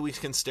same way we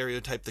can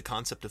stereotype the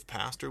concept of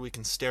pastor, we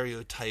can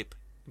stereotype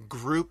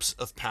groups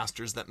of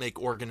pastors that make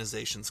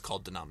organizations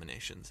called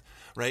denominations,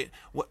 right?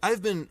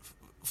 I've been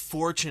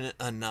fortunate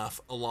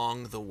enough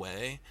along the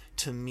way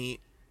to meet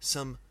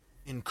some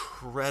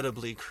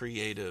incredibly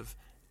creative,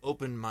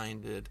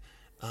 open-minded,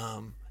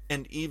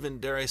 and even,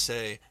 dare I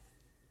say,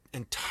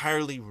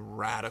 entirely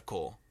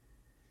radical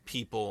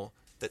people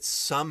that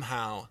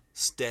somehow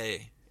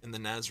stay in the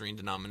Nazarene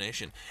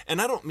denomination. And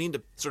I don't mean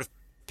to sort of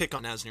pick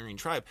on Nazarene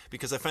tribe,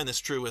 because I find this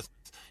true with,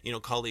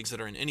 colleagues that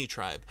are in any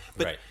tribe.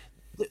 But right.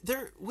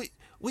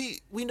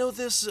 We know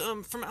this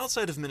from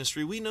outside of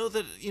ministry. We know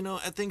that,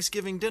 at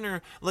Thanksgiving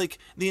dinner, like,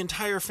 the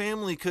entire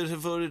family could have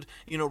voted,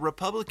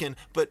 Republican,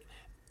 but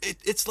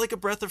it's like a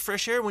breath of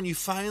fresh air when you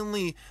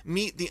finally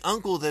meet the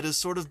uncle that has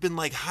sort of been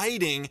like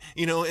hiding,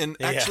 and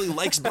actually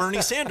likes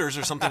Bernie Sanders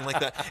or something like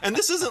that. And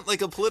this isn't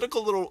like a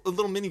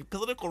little mini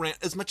political rant,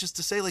 as much as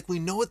to say, like, we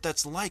know what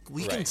that's like.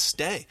 We can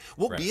stay.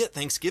 We'll be at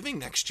Thanksgiving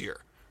next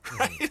year.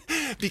 Right?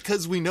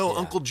 Because we know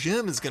Uncle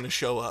Jim is going to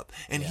show up,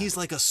 and he's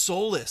like a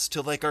solace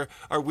to like our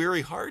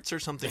weary hearts or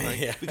something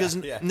like because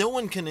no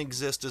one can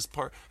exist as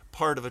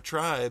part of a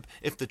tribe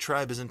if the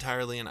tribe is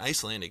entirely an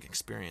isolating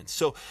experience.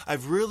 So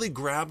I've really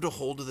grabbed a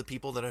hold of the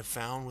people that I've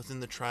found within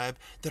the tribe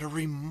that are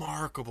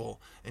remarkable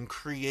and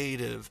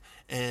creative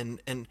and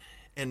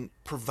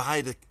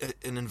provide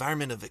an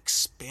environment of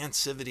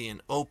expansivity and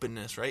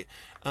openness, right?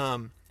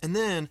 And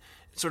then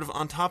sort of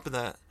on top of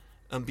that,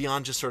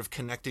 beyond just sort of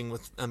connecting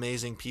with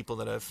amazing people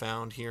that I've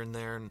found here and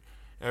there and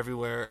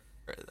everywhere,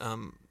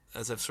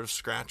 as I've sort of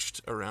scratched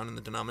around in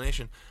the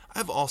denomination,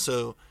 I've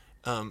also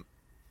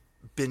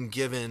been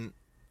given,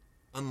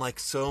 unlike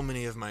so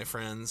many of my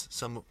friends,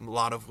 a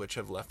lot of which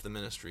have left the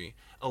ministry,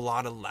 a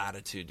lot of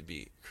latitude to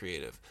be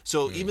creative.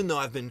 So even though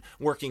I've been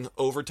working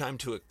overtime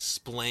to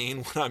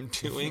explain what I'm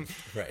doing,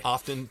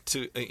 often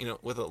to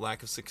with a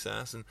lack of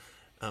success,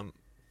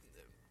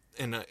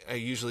 and I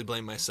usually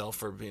blame myself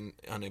for being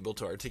unable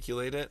to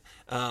articulate it.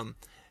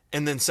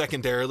 And then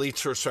secondarily,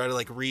 to try to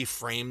like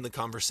reframe the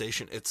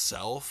conversation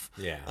itself.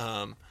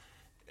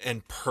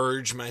 And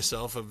purge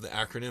myself of the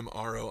acronym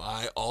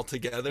ROI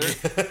altogether.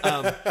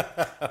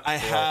 I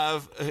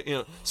have,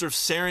 sort of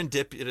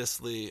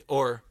serendipitously,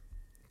 or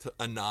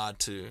a nod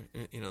to,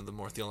 the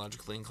more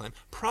theologically inclined,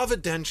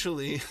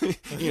 providentially,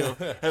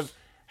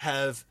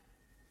 have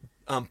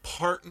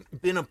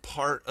been a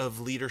part of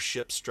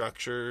leadership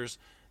structures,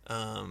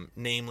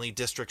 namely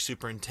district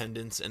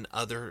superintendents and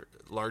other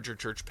larger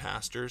church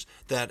pastors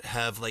that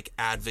have like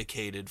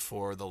advocated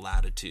for the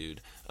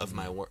latitude of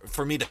my work,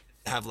 for me to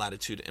have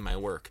latitude in my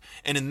work.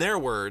 And in their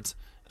words,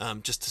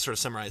 just to sort of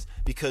summarize,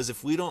 because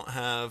if we don't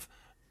have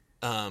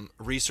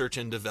research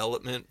and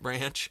development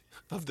branch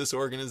of this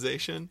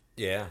organization,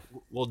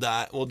 we'll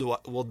die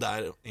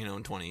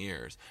in 20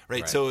 years,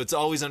 right? So it's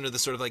always under the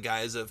sort of like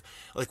guise of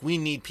like, we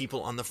need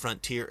people on the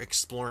frontier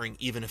exploring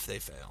even if they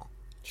fail.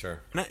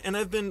 Sure. And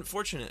I've been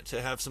fortunate to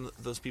have some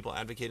of those people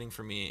advocating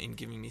for me and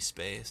giving me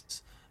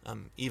space,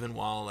 even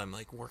while I'm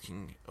like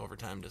working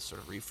overtime to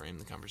sort of reframe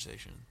the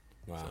conversation.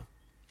 Wow. So.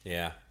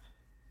 Yeah.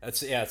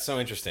 It's so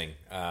interesting.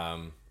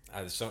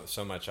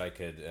 So much I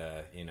could,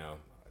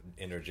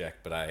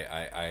 interject, but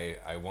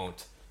I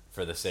won't,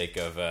 for the sake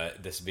of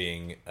this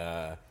being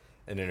an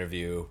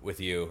interview with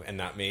you and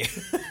not me.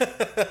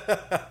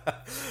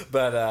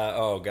 But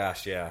oh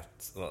gosh,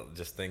 it's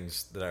just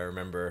things that I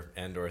remember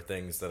and/or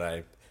things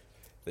that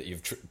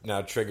you've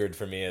now triggered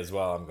for me as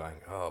well. I'm going,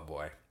 oh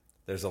boy,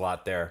 there's a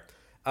lot there.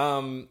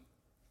 Kind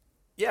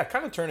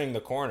of turning the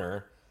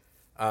corner.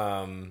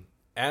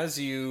 As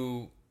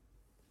you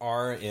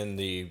are in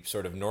the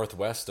sort of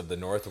northwest of the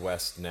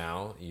Northwest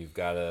now, you've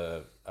got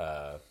a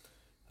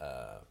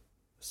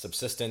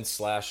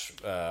subsistence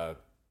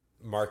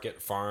 /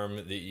 market farm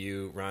that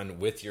you run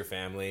with your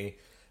family,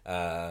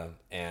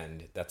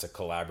 and that's a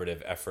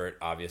collaborative effort,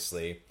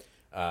 obviously.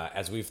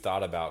 As we've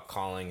thought about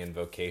calling and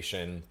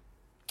vocation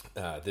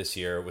this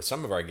year, with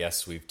some of our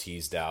guests, we've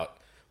teased out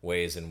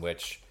ways in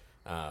which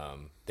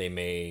they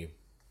may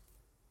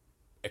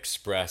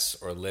express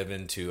or live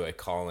into a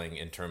calling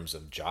in terms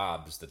of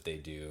jobs that they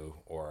do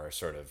or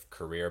sort of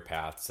career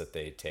paths that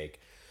they take,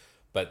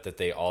 but that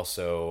they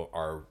also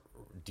are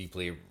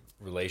deeply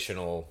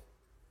relational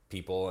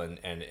people, and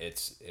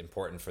it's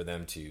important for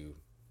them to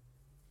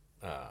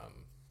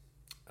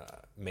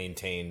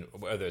maintain,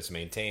 whether it's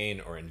maintain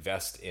or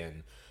invest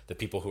in the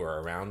people who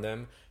are around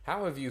them.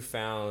 How have you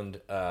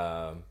found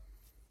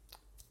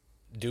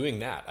doing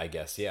that, I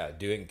guess,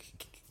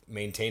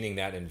 maintaining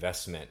that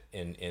investment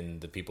in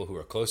the people who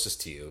are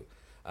closest to you,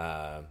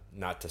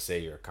 not to say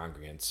your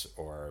congregants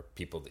or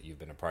people that you've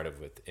been a part of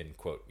with, in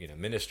quote,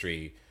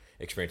 ministry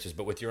experiences,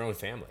 but with your own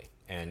family,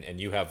 and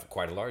you have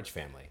quite a large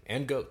family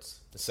and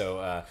goats.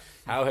 So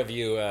how have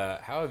you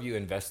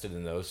invested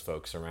in those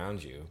folks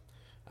around you,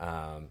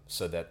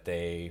 so that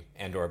they,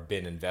 and or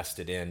been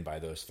invested in by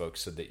those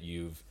folks, so that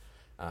you've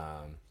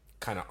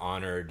kind of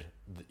honored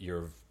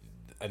your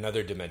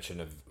another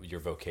dimension of your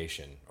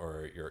vocation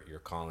or your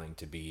calling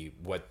to be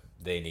what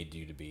they need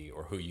you to be,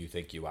 or who you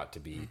think you ought to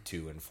be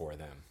to and for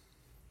them?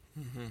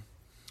 Mm-hmm.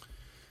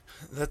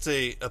 That's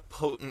a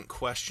potent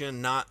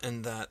question, not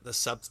in that the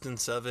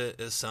substance of it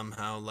is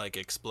somehow like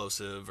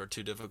explosive or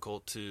too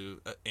difficult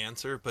to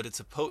answer, but it's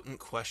a potent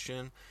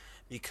question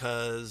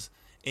because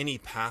any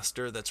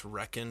pastor that's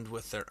reckoned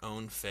with their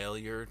own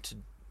failure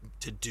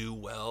to do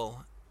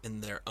well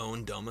in their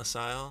own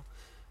domicile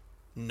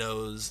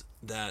knows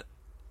that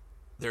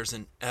there's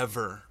an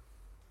ever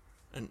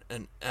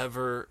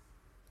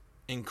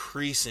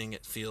increasing,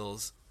 it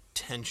feels,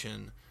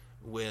 tension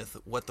with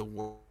what the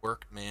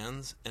work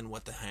demands and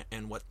what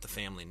the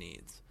family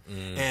needs.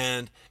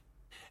 And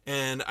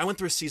I went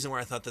through a season where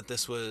I thought that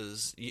this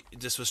was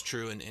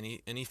true in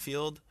any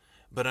field,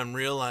 but I'm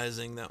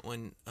realizing that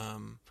when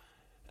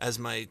as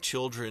my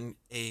children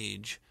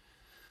age,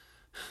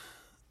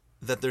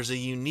 that there's a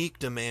unique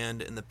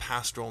demand in the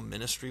pastoral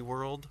ministry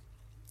world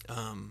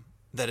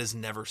that is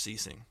never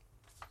ceasing.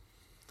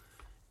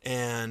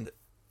 And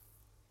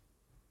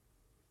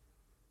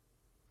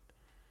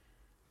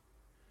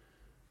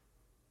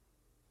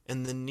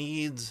the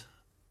needs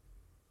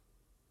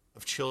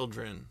of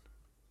children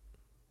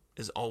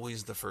is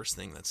always the first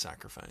thing that's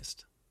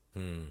sacrificed.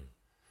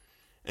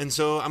 And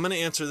so I'm going to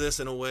answer this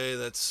in a way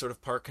that's sort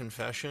of part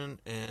confession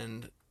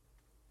and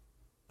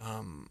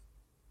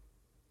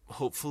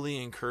hopefully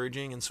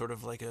encouraging and sort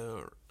of like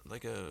a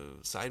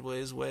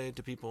sideways way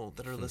to people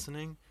that are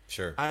listening.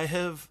 Sure. I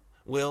have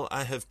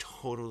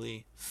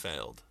totally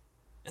failed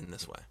in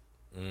this way.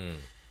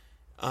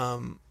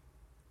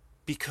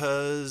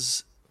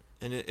 Because,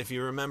 and if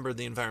you remember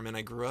the environment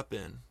I grew up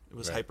in, it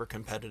was hyper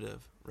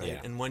competitive, right?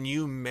 Yeah. And when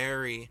you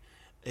marry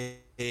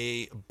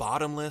a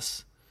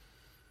bottomless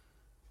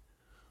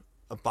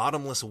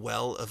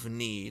well of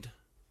need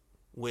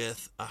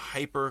with a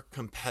hyper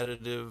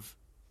competitive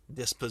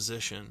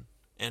disposition,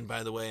 and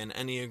by the way, an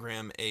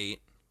Enneagram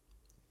 8,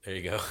 there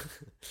you go.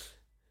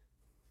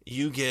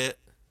 you get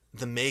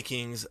the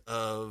makings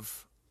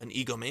of an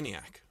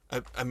egomaniac.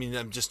 I mean,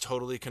 I'm just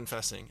totally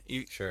confessing.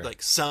 Sure.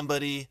 Like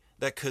somebody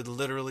that could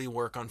literally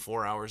work on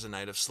 4 hours a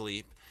night of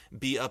sleep,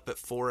 be up at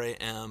 4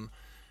 a.m.,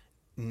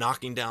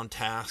 knocking down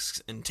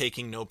tasks and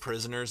taking no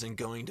prisoners and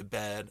going to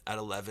bed at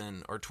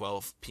 11 or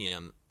 12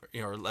 p.m.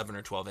 or 11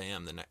 or 12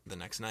 a.m. the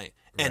next night,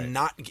 and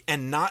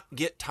not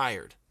get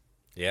tired.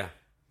 Yeah.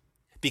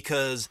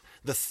 Because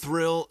the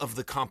thrill of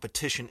the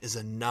competition is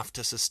enough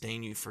to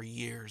sustain you for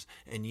years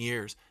and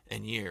years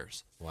and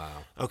years.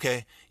 Wow.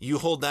 Okay? You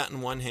hold that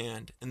in one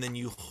hand, and then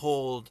you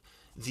hold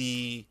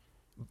the,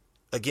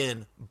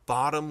 again,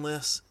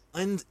 bottomless,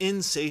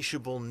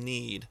 insatiable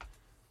need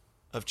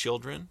of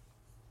children,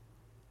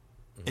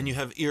 and you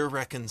have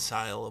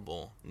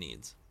irreconcilable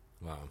needs.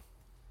 Wow.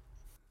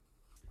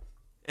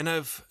 And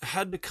I've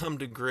had to come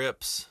to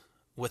grips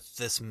with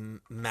this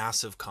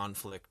massive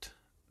conflict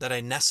that I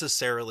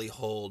necessarily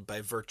hold by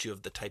virtue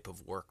of the type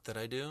of work that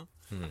I do.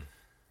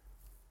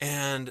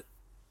 And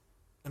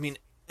I mean,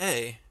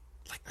 I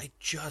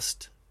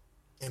just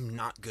am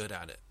not good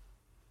at it,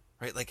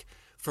 right? Like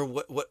for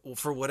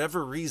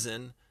whatever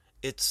reason,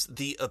 it's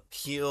the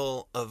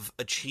appeal of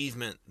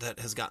achievement that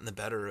has gotten the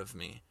better of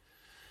me.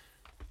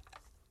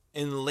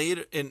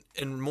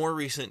 In more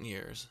recent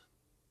years,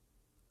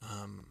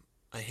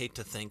 I hate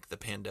to thank the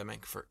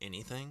pandemic for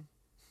anything,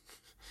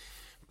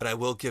 but I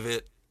will give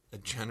it a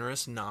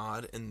generous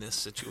nod in this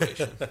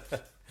situation.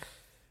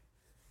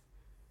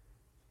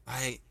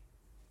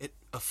 It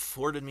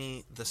afforded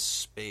me the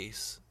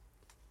space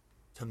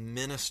to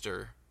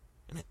minister,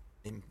 and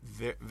I'm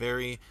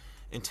very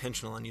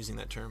intentional on using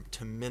that term,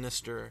 to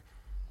minister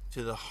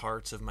to the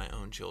hearts of my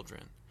own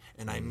children.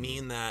 And I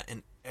mean that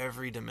in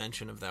every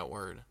dimension of that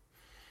word.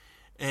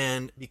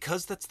 And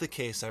because that's the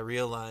case, I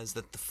realize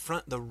that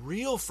the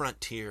real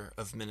frontier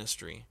of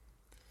ministry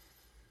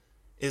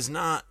is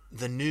not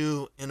the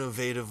new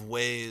innovative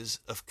ways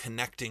of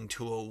connecting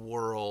to a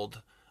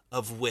world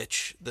of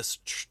which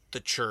the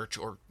church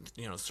or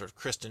sort of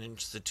Christian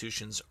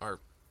institutions are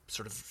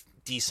sort of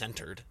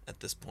decentered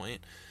at this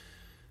point.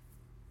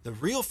 The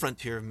real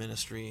frontier of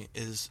ministry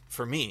is,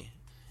 for me,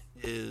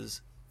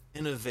 is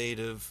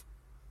innovative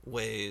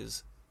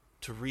ways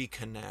to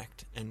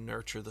reconnect and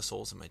nurture the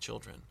souls of my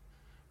children,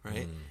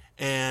 right?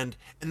 And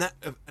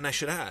I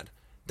should add,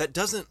 that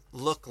doesn't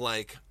look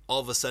like all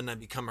of a sudden I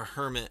become a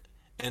hermit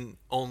and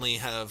only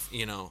have,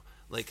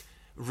 like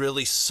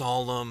really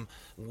solemn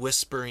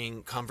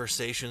whispering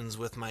conversations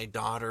with my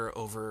daughter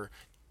over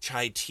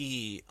chai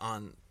tea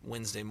on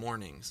Wednesday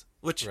mornings,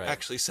 which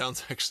actually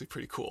sounds actually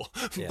pretty cool.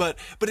 Yeah. But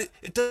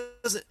it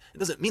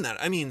doesn't mean that.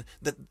 I mean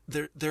that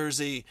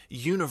there's a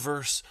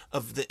universe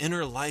of the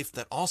inner life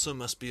that also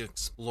must be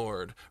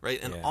explored,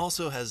 right? And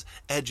also has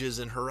edges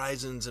and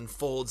horizons and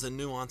folds and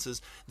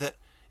nuances that,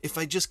 if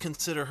I just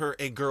consider her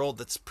a girl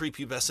that's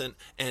prepubescent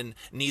and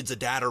needs a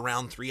dad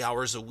around 3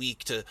 hours a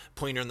week to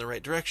point her in the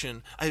right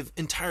direction, I've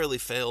entirely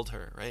failed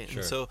her, right?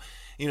 Sure. And so,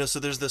 so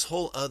there's this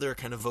whole other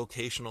kind of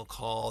vocational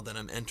call that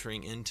I'm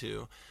entering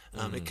into.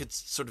 It could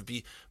sort of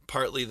be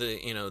partly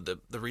the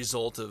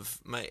result of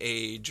my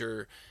age,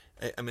 or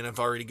I mean, I've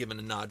already given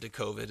a nod to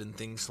COVID and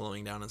things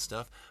slowing down and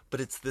stuff, but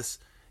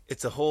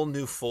it's a whole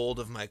new fold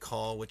of my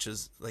call, which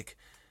is like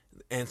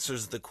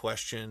answers the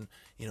question,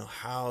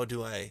 how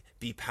do I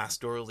be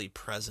pastorally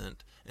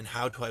present, and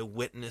how do I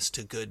witness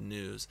to good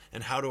news,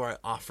 and how do I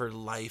offer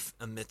life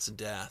amidst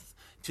death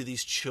to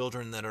these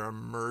children that are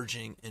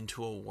emerging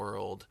into a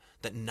world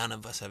that none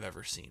of us have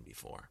ever seen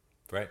before.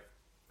 Right.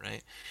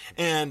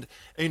 And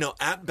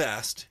at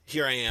best,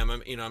 here I am.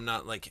 I'm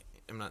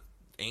not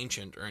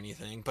ancient or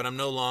anything, but I'm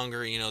no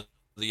longer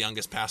the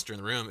youngest pastor in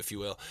the room, if you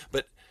will.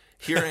 But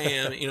here I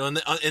am,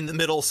 in the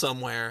middle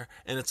somewhere,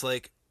 and it's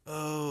like,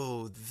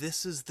 oh,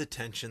 this is the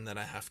tension that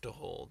I have to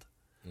hold.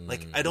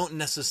 Like, I don't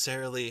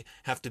necessarily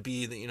have to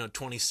be the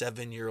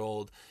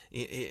 27-year-old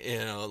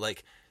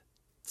like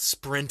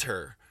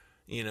sprinter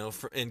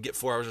and get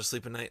 4 hours of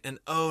sleep a night, and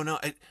oh no,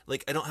 I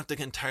don't have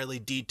to entirely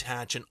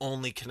detach and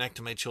only connect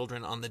to my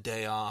children on the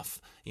day off,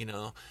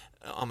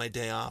 on my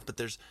day off. But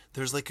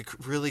there's like a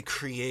really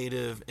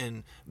creative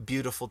and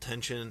beautiful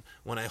tension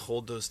when I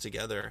hold those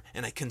together,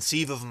 and I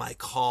conceive of my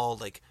call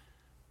like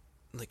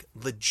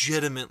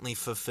legitimately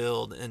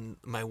fulfilled in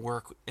my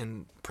work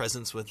and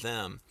presence with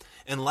them.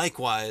 And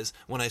likewise,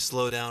 when I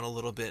slow down a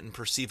little bit and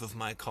perceive of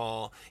my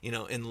call,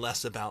 and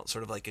less about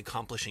sort of like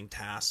accomplishing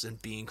tasks and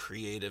being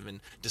creative and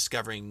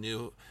discovering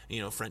new,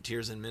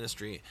 frontiers in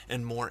ministry,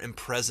 and more in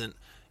present,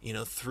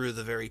 through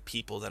the very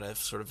people that I've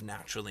sort of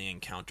naturally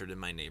encountered in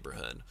my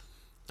neighborhood.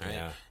 Right.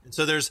 Yeah. And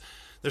so there's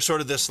sort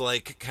of this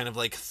kind of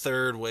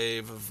third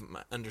wave of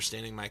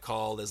understanding my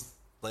call as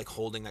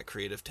holding that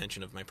creative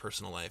tension of my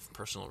personal life,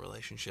 personal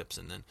relationships,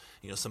 and then,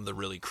 some of the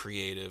really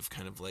creative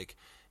kind of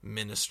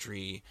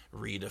ministry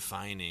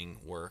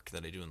redefining work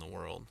that I do in the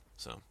world.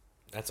 So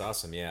that's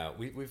awesome. Yeah.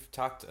 We've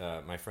talked,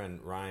 my friend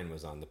Ryan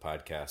was on the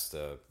podcast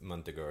a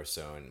month ago or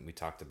so, and we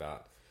talked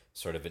about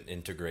sort of an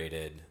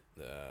integrated,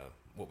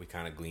 what we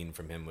kind of gleaned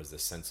from him was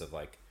this sense of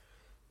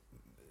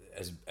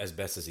as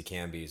best as he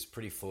can be, he's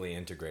pretty fully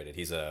integrated.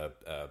 He's a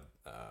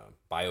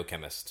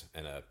biochemist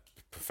and a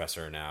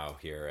professor now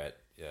here at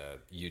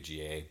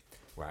UGA,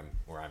 where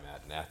I'm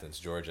at in Athens,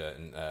 Georgia,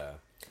 and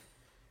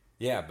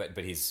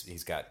but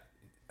he's got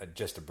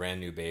just a brand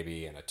new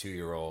baby and a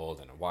 2-year-old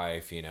and a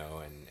wife,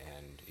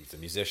 and he's a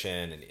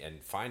musician,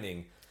 and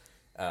finding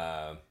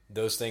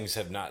those things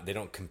they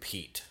don't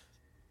compete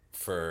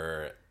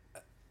for.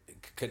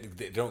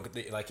 They don't,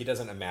 he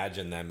doesn't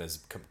imagine them as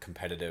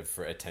competitive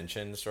for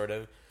attention, sort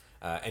of.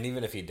 And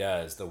even if he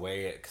does, the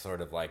way it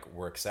sort of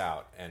works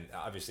out, and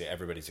obviously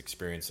everybody's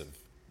experience of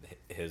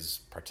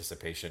his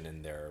participation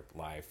in their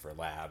life or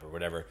lab or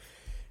whatever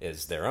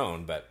is their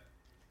own, but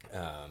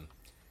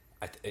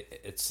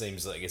it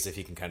seems like as if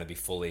he can kind of be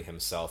fully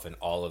himself in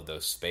all of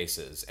those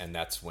spaces, and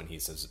that's when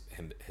he's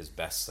his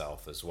best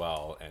self as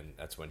well, and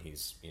that's when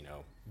he's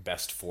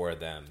best for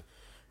them,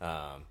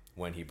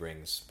 when he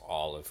brings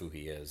all of who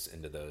he is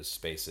into those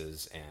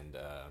spaces, and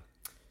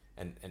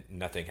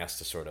nothing has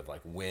to sort of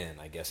win,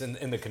 I guess,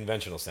 in the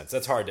conventional sense.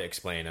 That's hard to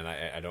explain, and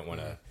I don't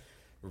want to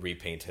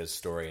repaint his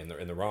story in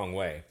the wrong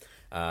way,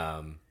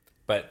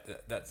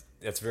 but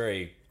that's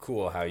very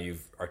cool how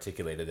you've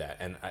articulated that.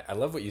 And I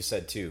love what you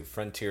said too.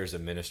 Frontiers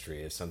of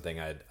ministry is something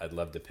I'd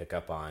love to pick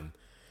up on.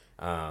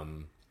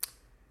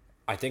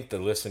 I think the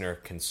listener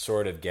can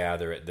sort of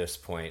gather at this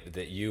point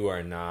that you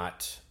are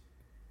not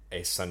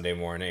a Sunday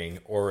morning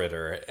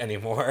orator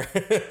anymore,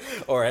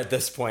 or at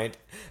this point,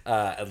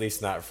 at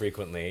least not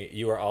frequently.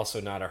 You are also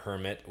not a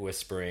hermit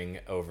whispering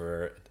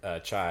over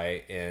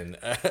chai.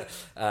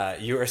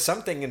 You are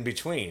something in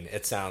between,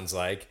 it sounds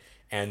like,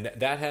 and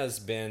that has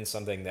been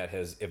something that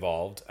has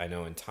evolved, I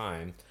know, in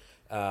time.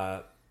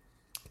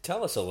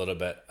 Tell us a little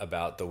bit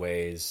about the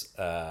ways,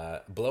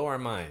 blow our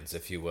minds,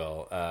 if you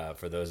will,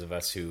 for those of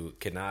us who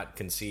cannot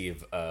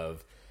conceive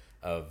of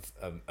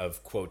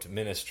quote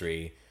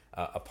ministry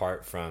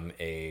apart from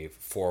a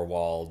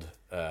four-walled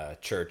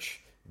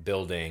church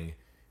building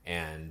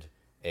and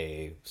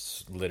a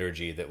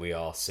liturgy that we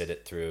all sit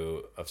it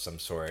through of some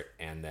sort,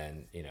 and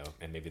then,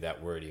 and maybe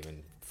that word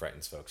even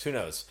frightens folks. Who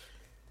knows?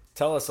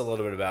 Tell us a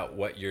little bit about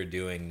what you're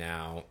doing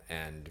now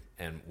and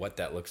what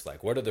that looks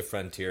like. What are the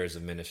frontiers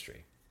of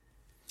ministry?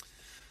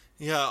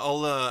 Yeah,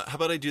 I'll. How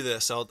about I do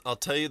this? I'll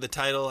tell you the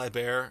title I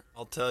bear.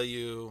 I'll tell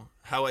you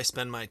how I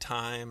spend my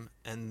time,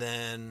 and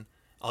then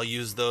I'll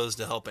use those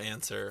to help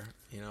answer.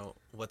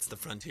 What's the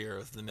frontier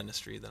of the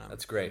ministry that I'm.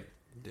 That's great.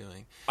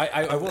 Doing.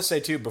 I will say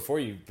too, before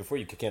you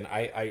kick in,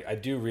 I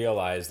do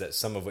realize that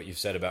some of what you've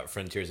said about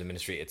frontiers in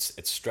ministry,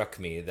 it struck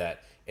me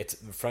that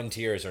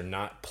frontiers are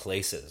not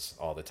places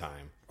all the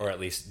time, or at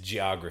least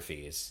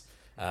geographies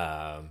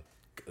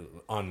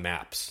on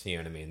maps. You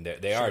know what I mean?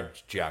 They Sure. are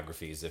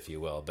geographies, if you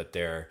will, but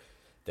they're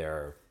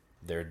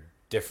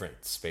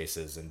different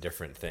spaces and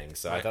different things.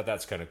 So Right. I thought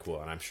that's kind of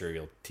cool, and I'm sure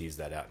you'll tease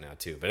that out now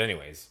too. But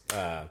anyways,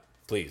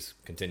 please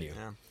continue.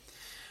 Yeah.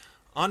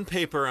 On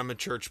paper, I'm a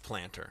church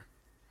planter.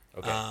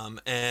 Okay.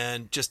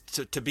 And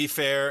just to be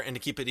fair and to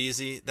keep it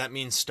easy, that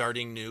means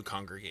starting new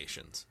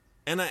congregations.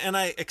 And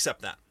I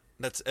accept that.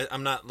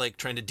 I'm not like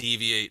trying to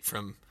deviate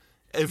from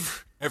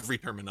every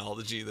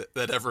terminology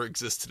that ever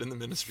existed in the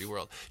ministry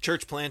world.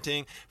 Church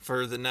planting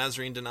for the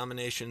Nazarene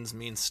denominations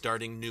means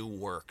starting new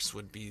works,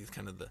 would be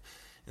kind of the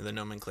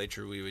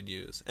nomenclature we would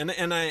use.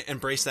 And I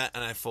embrace that,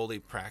 and I fully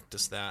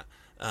practice that.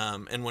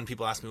 And when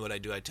people ask me what I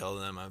do, I tell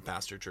them I'm a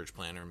pastor, church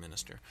planter,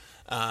 minister.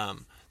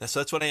 So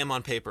that's what I am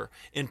on paper.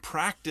 In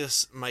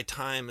practice, my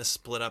time is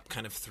split up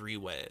kind of three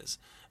ways.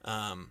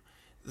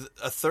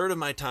 A third of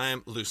my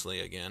time, loosely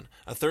again,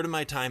 a third of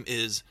my time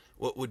is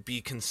what would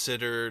be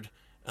considered,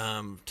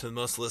 to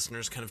most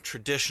listeners, kind of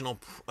traditional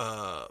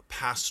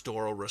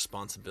pastoral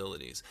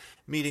responsibilities.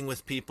 Meeting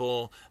with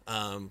people,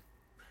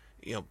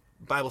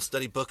 Bible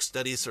study, book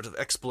studies, sort of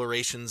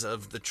explorations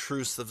of the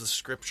truths of the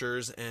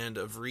scriptures and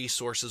of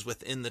resources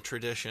within the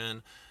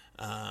tradition,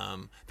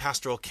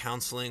 pastoral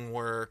counseling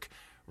work,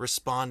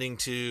 responding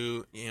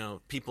to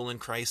people in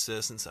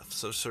crisis and stuff.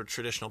 So sort of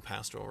traditional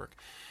pastoral work.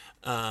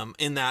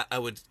 In that, I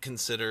would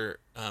consider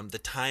the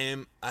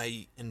time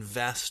I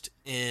invest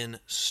in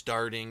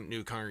starting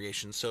new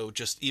congregations. So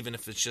just even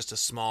if it's just a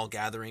small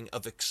gathering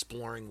of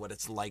exploring what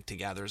it's like to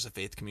gather as a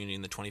faith community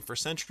in the 21st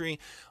century,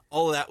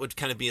 all of that would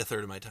kind of be a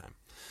third of my time.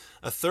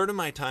 A third of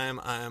my time,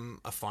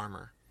 I'm a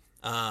farmer.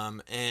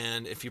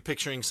 And if you're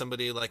picturing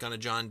somebody like on a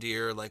John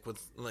Deere, like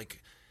with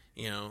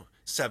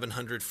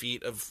 700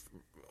 feet of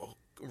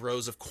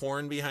rows of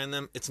corn behind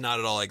them, it's not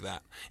at all like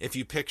that. If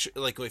you picture,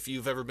 like if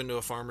you've ever been to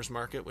a farmer's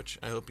market, which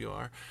I hope you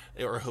are,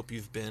 or I hope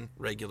you've been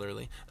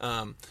regularly,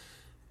 and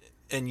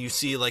you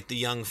see like the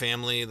young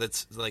family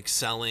that's like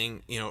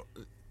selling,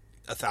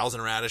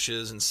 1,000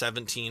 radishes and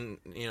 17,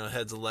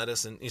 heads of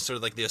lettuce, and sort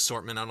of like the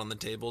assortment out on the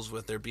tables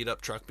with their beat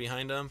up truck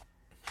behind them,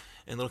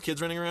 and little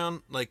kids running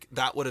around, like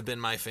that would have been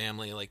my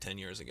family like 10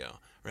 years ago,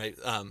 right?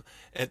 And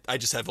I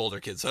just have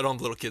older kids, so I don't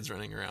have little kids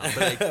running around.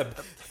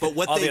 But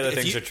what all the other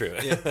things are true.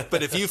 Yeah,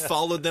 but if you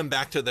followed them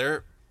back to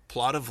their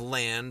plot of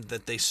land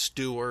that they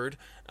steward,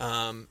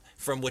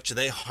 from which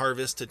they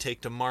harvest to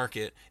take to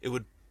market, it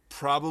would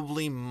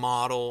probably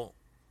model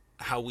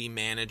how we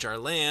manage our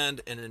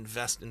land and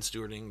invest in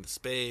stewarding the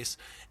space,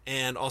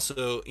 and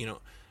also,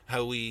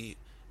 how we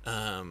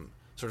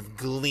sort of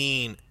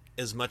glean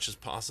as much as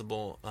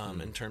possible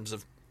in terms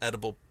of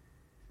edible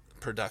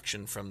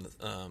production from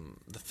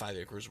the 5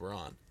 acres we're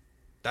on.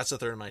 That's a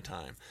third of my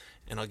time,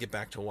 and I'll get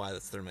back to why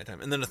that's a third of my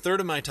time. And then a third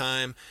of my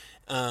time,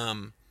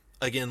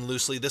 again,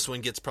 loosely, this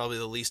one gets probably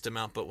the least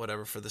amount, but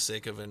whatever, for the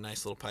sake of a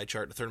nice little pie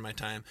chart, a third of my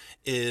time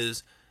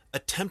is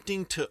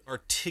attempting to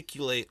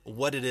articulate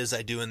what it is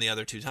I do in the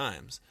other two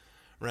times.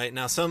 Right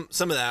now, some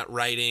of that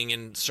writing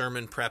and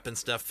sermon prep and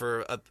stuff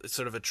for a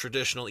sort of a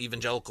traditional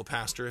evangelical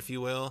pastor, if you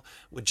will,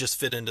 would just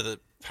fit into the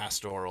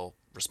pastoral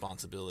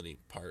responsibility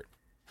part.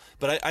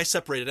 But I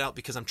separate it out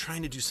because I'm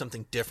trying to do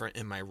something different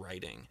in my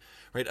writing.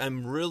 Right,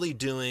 I'm really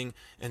doing,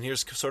 and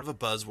here's sort of a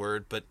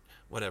buzzword, but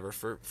whatever,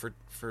 for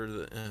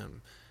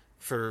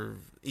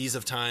ease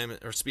of time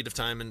or speed of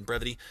time and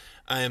brevity,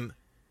 I'm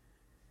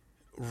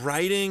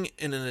writing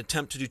in an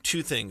attempt to do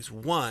two things.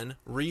 One,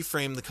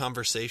 reframe the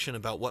conversation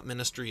about what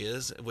ministry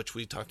is, which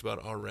we talked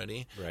about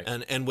already. Right.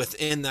 And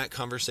within that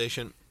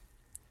conversation,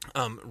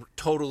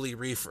 totally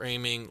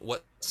reframing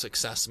what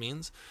success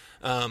means.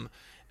 And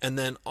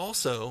then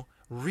also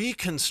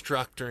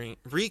reconstructing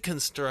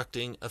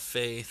a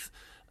faith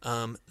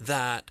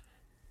that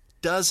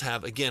does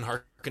have, again,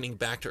 harkening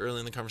back to early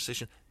in the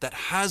conversation, that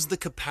has the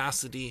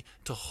capacity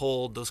to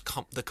hold those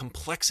the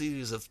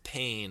complexities of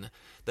pain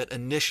that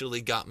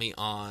initially got me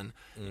on,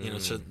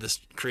 so this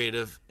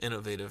creative,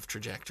 innovative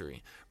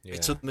trajectory. Yeah.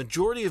 So the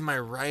majority of my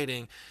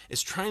writing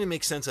is trying to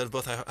make sense out of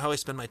both how I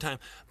spend my time,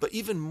 but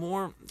even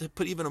more, to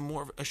put even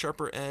a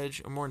sharper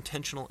edge, a more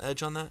intentional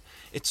edge on that,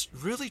 it's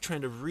really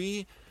trying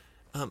to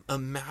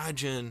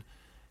imagine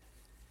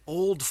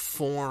old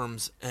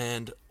forms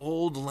and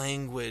old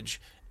language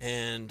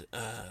and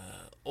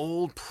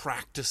old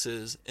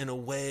practices in a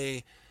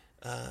way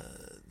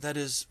that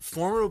is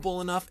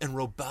formidable enough and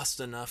robust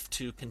enough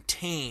to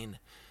contain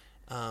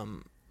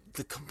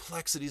the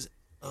complexities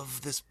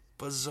of this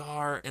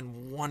bizarre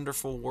and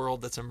wonderful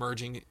world that's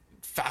emerging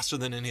faster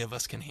than any of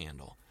us can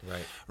handle.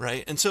 Right.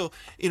 Right. And so,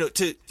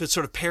 to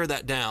sort of pare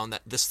that down,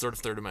 that this sort of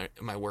third of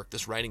my work,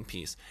 this writing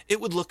piece, it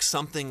would look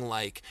something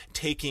like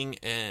taking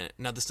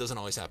now this doesn't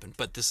always happen,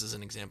 but this is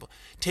an example,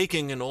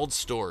 taking an old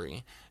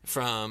story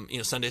from,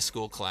 Sunday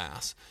school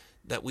class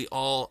that we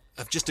all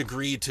have just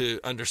agreed to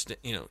understand,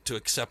 to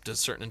accept a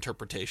certain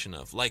interpretation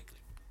of, like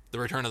the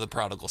return of the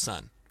prodigal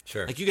son.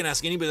 Sure. Like you can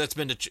ask anybody that's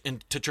been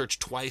to church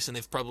twice, and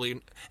they've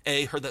probably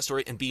A, heard that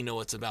story, and B, know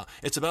what it's about.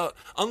 It's about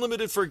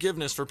unlimited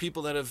forgiveness for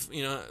people that have,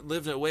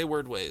 lived in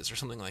wayward ways or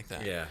something like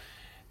that. Yeah.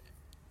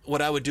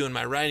 What I would do in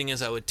my writing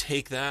is I would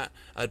take that,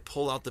 I'd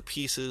pull out the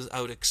pieces,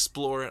 I would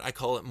explore it. I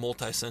call it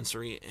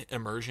multisensory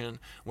immersion,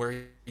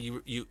 where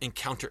you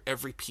encounter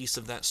every piece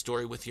of that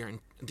story with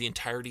the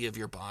entirety of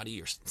your body,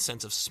 your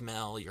sense of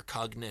smell, your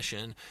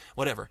cognition,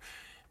 whatever,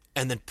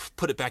 and then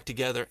put it back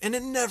together, and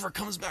it never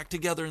comes back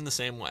together in the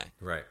same way.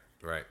 Right.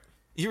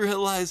 You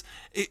realize,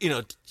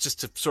 just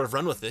to sort of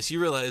run with this,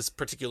 you realize,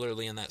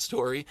 particularly in that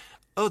story,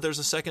 oh, there's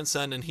a second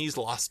son, and he's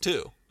lost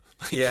too.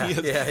 Yeah,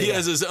 he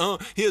has his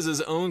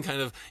own kind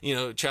of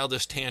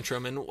childish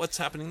tantrum, and what's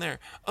happening there?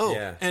 Oh,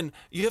 yeah. And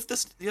you have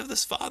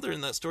this father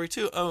in that story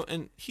too. Oh,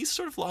 and he's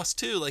sort of lost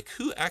too. Like,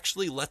 who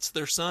actually lets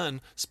their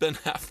son spend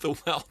half the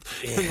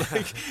wealth?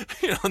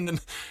 Yeah.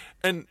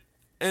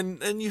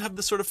 And then you have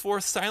the sort of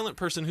fourth silent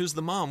person who's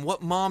the mom.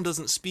 What mom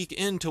doesn't speak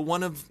into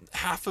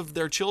half of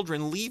their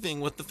children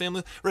leaving with the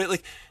family, right?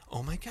 Like,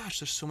 oh my gosh,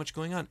 there's so much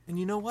going on. And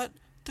you know what?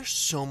 There's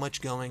so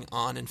much going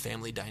on in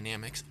family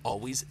dynamics,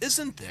 always,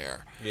 isn't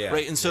there? Yeah.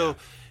 Right. And so,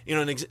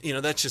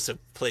 that's just a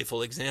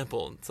playful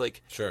example. It's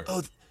like, sure.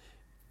 Oh,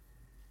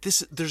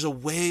 there's a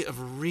way of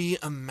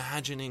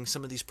reimagining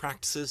some of these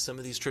practices, some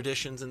of these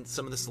traditions, and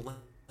some of this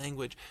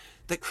language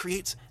that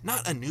creates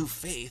not a new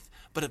faith,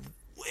 but a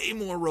way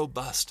more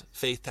robust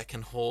faith that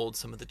can hold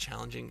some of the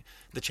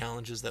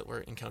challenges that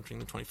we're encountering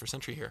in the 21st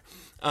century here.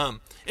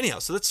 Anyhow,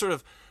 so that's sort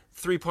of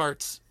three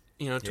parts,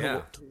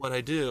 to what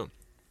I do.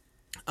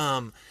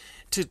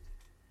 To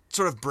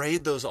sort of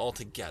braid those all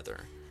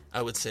together,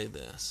 I would say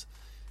this.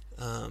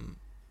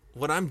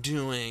 What I'm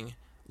doing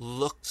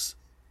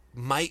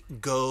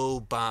might go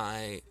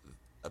by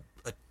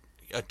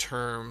a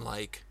term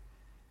like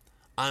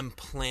I'm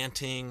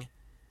planting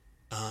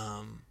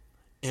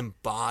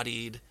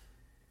embodied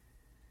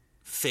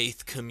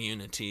faith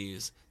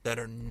communities that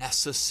are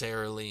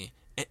necessarily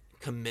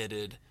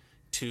committed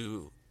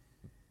to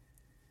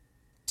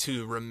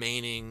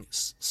remaining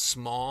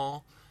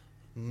small,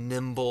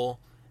 nimble,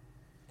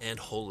 and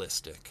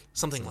holistic,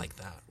 something like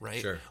that,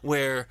 right? Sure.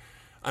 Where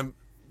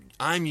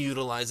I'm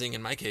utilizing,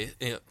 in my case,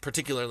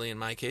 particularly in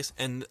my case,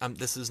 and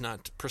this is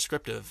not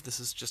prescriptive, this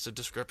is just a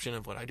description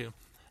of what I do.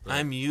 Right.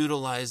 I'm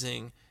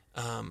utilizing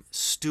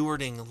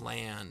stewarding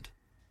land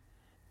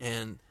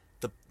and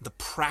the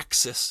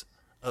praxis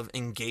of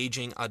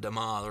engaging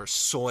Adamah, or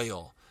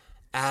soil,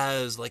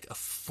 as like a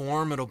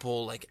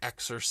formidable like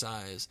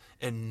exercise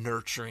and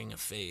nurturing a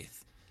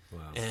faith.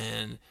 Wow.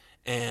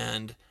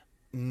 And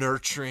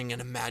nurturing an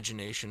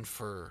imagination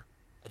for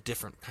a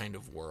different kind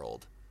of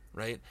world,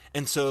 right?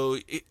 And so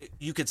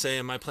you could say,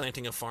 am I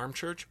planting a farm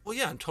church? Well,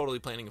 yeah, I'm totally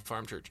planting a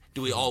farm church.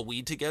 Do we all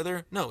weed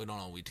together? No, we don't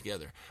all weed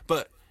together.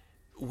 But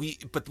we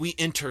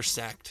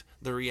intersect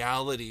the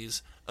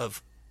realities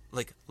of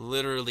like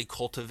literally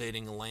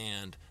cultivating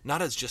land, not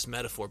as just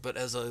metaphor, but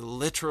as a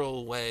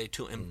literal way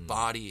to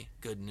embody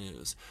good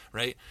news,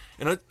 right?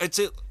 And I'd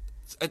say,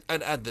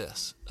 I'd add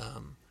this,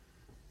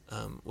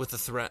 with a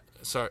threat.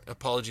 Sorry,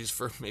 apologies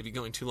for maybe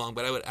going too long,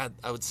 but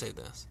I would say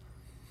this.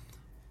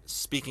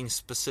 Speaking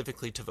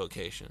specifically to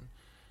vocation,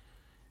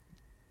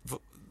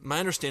 my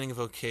understanding of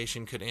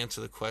vocation could answer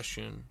the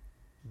question,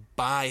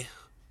 by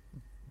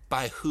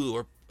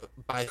who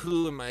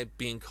am I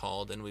being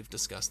called? And we've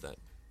discussed that,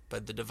 by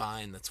the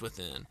divine that's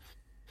within.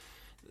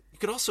 You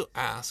could also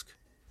ask,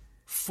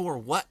 for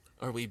what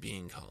are we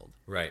being called?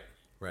 Right.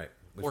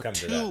 Or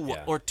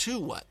to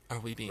what are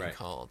we being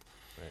called?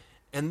 Right.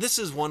 And this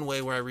is one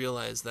way where I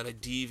realize that I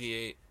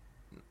deviate,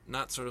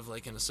 not sort of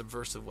like in a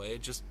subversive way,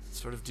 just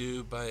sort of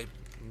do by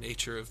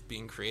nature of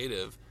being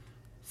creative,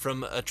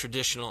 from a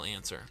traditional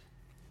answer.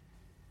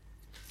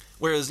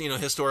 Whereas,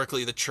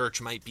 historically the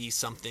church might be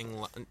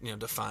something,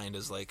 defined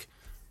as like,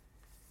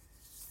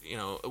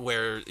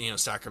 where,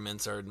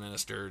 sacraments are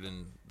administered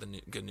and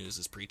the good news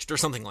is preached, or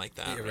something like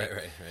that. Yeah,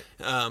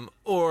 right.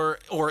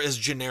 Or as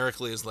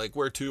generically as like,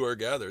 where two are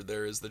gathered,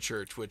 there is the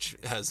church, which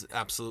has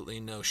absolutely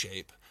no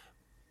shape,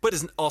 but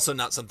is also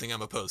not something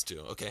I'm opposed to.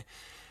 Okay.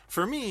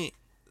 For me,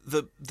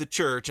 the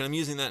church, and I'm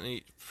using that in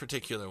a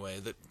particular way,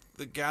 that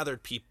the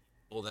gathered people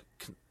that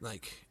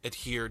like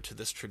adhere to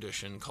this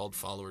tradition called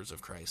followers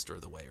of Christ, or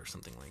the way, or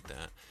something like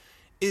that,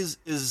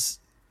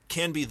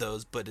 can be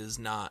those, but is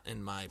not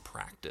in my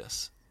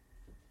practice.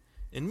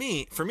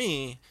 For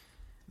me,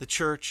 the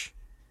church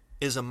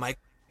is a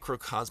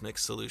microcosmic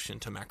solution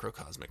to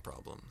macrocosmic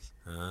problems.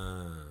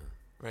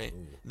 Right?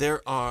 Ooh.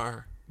 There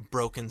are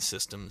broken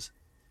systems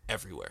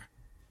everywhere.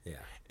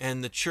 Yeah.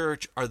 And the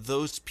church are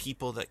those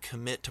people that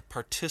commit to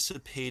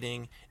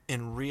participating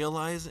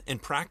in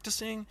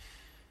practicing,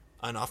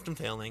 and often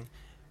failing,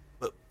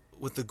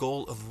 with the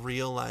goal of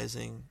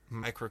realizing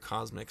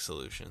microcosmic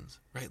solutions,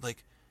 right?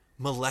 Like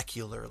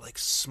molecular, like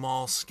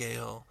small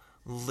scale,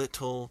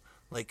 little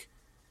like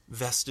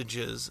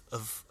vestiges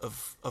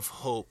of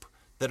hope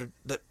that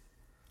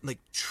like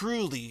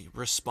truly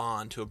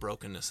respond to a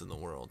brokenness in the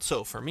world.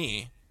 So for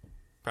me,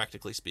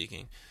 practically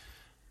speaking,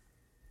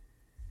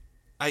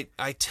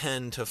 I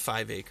tend to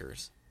 5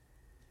 acres.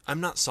 I'm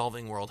not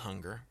solving world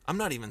hunger. I'm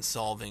not even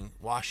solving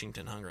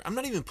Washington hunger. I'm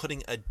not even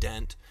putting a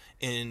dent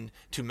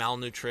into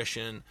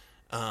malnutrition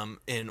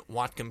in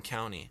Whatcom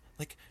County.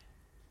 Like,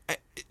 I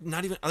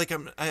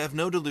have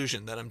no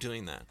delusion that I'm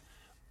doing that.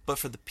 But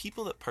for the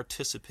people that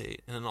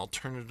participate in an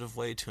alternative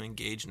way to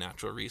engage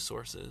natural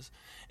resources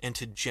and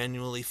to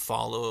genuinely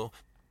follow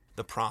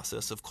the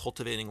process of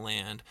cultivating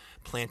land,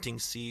 planting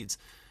seeds,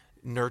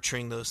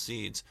 nurturing those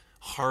seeds,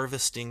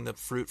 harvesting the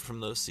fruit from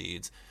those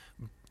seeds,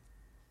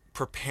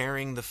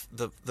 preparing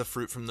the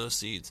fruit from those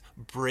seeds,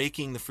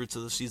 breaking the fruits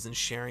of those seeds and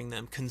sharing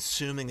them,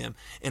 consuming them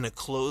in a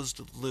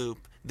closed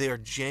loop, they are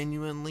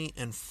genuinely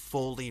and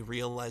fully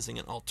realizing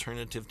an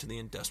alternative to the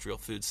industrial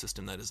food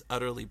system that is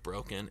utterly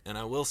broken, and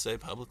I will say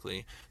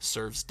publicly,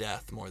 serves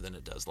death more than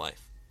it does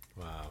life.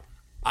 Wow.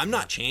 I'm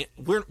not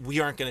we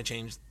aren't going to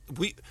change.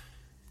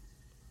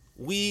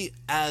 We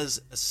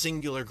as a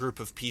singular group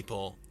of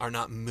people are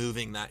not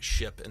moving that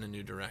ship in a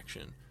new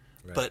direction.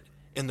 Right. But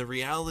in the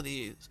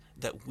realities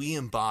that we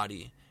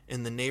embody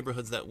in the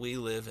neighborhoods that we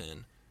live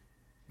in,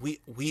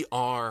 we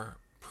are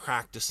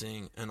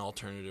practicing an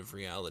alternative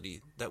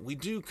reality that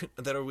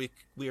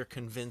we are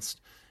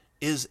convinced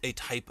is a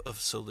type of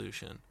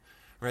solution,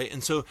 right?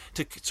 And so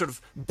to sort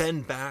of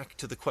bend back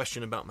to the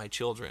question about my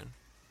children,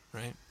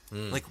 right?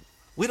 Like,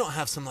 we don't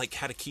have some like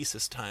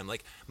catechesis time,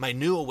 like my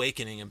new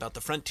awakening about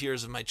the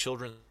frontiers of my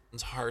children's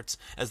hearts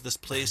as this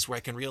place where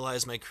I can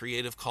realize my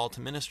creative call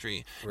to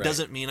ministry. Right.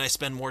 Doesn't mean I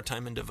spend more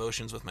time in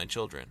devotions with my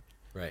children.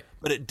 Right.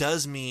 But it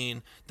does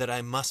mean that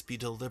I must be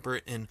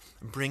deliberate in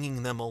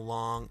bringing them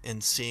along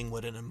and seeing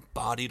what an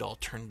embodied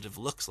alternative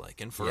looks like.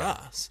 And for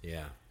us,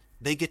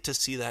 they get to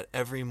see that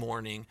every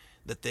morning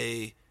that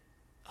they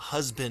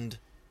husband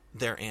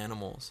their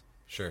animals.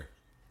 Sure.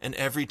 And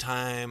every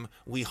time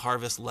we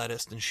harvest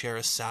lettuce and share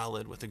a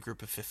salad with a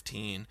group of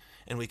 15,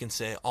 and we can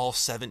say all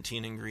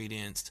 17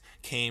 ingredients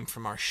came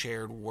from our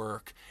shared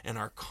work and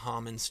our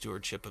common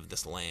stewardship of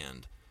this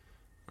land,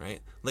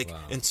 right? Like,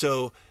 wow. And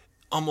so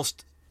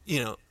almost,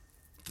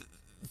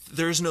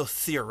 there's no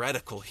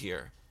theoretical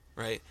here,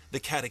 right?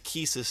 The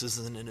catechesis is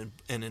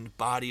an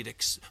embodied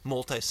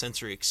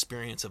multi-sensory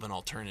experience of an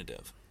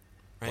alternative,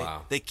 right?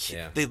 Wow.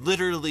 They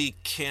literally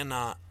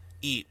cannot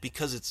eat,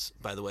 because it's,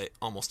 by the way,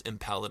 almost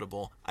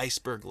impalatable,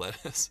 iceberg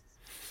lettuce,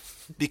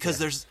 because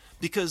there's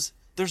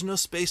no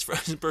space for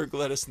iceberg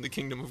lettuce in the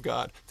kingdom of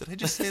God. Did I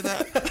just say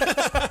that?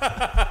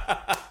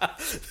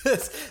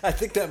 I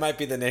think that might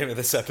be the name of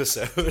this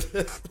episode.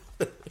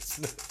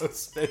 There's no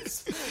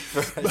space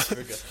for iceberg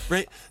lettuce.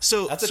 Right.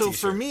 So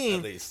for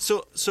me,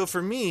 so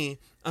for me,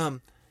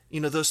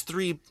 those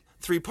three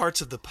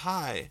parts of the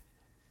pie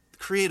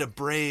create a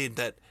braid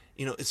that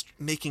is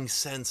making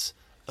sense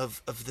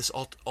of this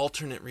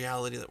alternate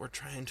reality that we're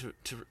trying to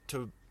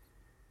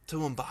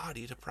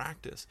embody, to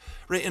practice,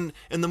 right? And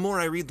the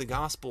more I read the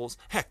Gospels,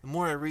 the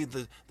more I read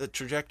the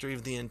trajectory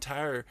of the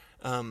entire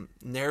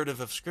narrative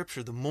of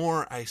Scripture, the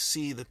more I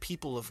see the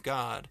people of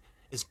God,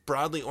 as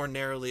broadly or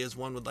narrowly as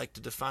one would like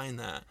to define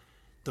that,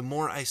 the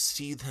more I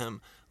see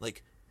them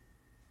like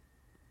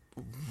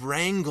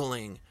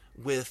wrangling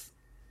with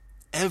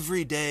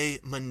everyday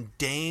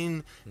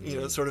mundane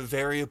sort of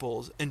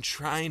variables and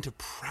trying to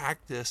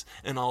practice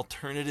an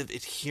alternative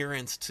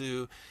adherence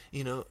to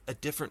a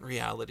different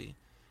reality,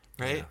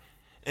 right?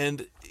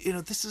 And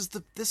this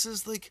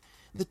is like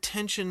the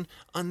tension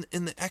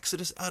in the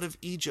exodus out of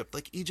Egypt.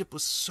 Like, Egypt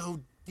was so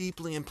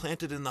deeply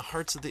implanted in the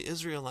hearts of the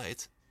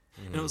Israelites,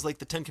 and it was like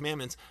the Ten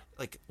Commandments.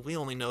 Like, we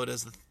only know it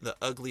as the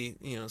ugly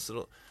sort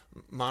of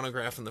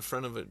monograph in the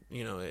front of a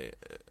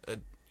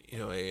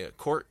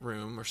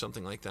courtroom or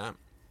something like that.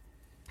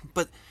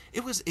 But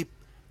it was a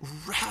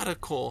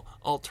radical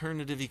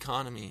alternative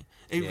economy,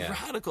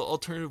 radical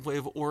alternative way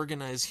of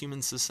organized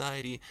human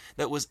society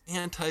that was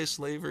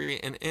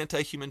anti-slavery and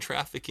anti-human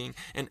trafficking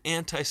and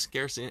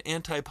anti-scarcity and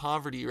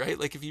anti-poverty, right?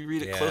 Like, if you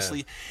read it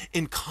closely,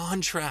 in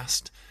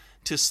contrast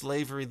to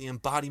slavery, the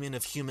embodiment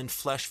of human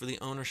flesh for the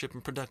ownership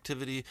and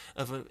productivity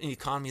of an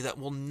economy that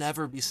will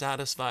never be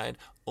satisfied.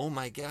 Oh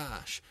my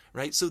gosh,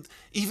 right? So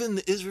even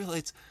the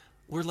Israelites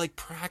we're like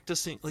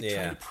practicing,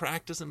 trying to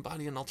practice,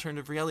 embody an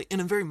alternative reality in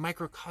a very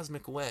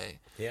microcosmic way.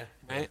 Yeah.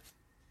 Right.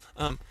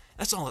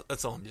 That's all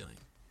I'm doing.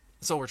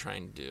 That's all we're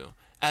trying to do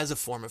as a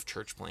form of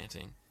church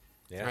planting.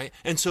 Yeah. Right.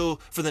 And so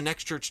for the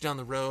next church down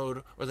the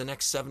road, or the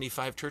next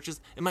 75 churches,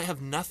 it might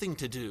have nothing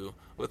to do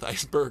with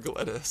iceberg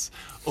lettuce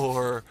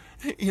or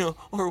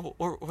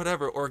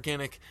whatever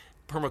organic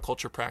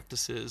permaculture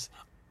practices,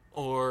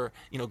 or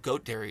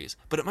goat dairies,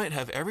 but it might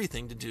have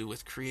everything to do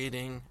with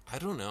creating, I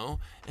don't know,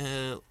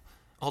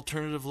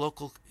 alternative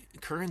local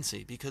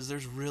currency, because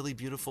there's really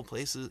beautiful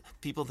places,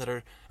 people that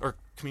are, or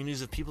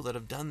communities of people that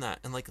have done that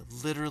and like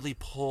literally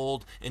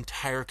pulled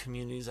entire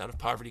communities out of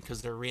poverty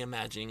because they're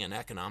reimagining in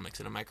economics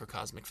in a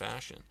microcosmic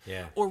fashion.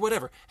 Yeah. Or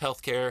whatever,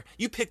 healthcare.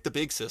 You pick the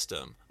big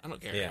system. I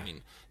don't care. Yeah. I mean,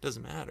 it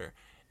doesn't matter.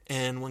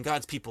 And when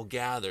God's people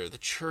gather, the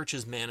church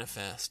is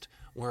manifest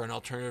where an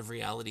alternative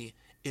reality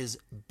is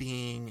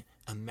being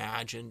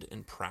imagined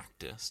and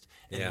practiced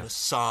and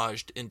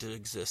massaged into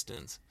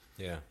existence.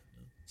 Yeah.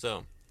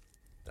 So,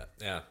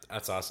 yeah,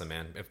 that's awesome,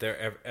 man. If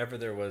there ever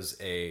there was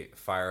a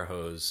fire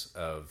hose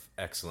of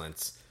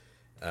excellence,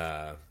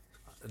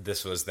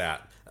 this was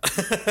that.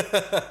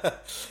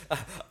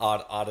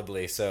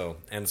 Audibly so.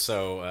 And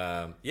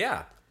so,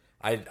 yeah,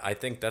 I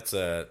think that's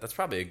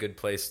probably a good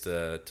place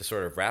to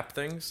sort of wrap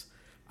things.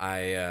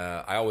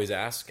 I always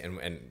ask,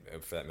 and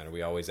for that matter,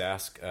 we always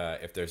ask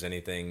if there's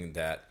anything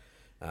that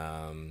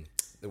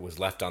was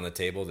left on the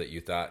table that you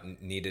thought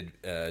needed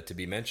to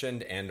be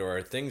mentioned, and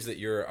or things that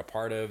you're a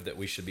part of that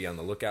we should be on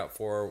the lookout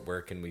for.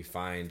 Where can we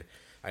find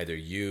either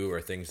you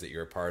or things that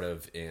you're a part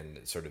of in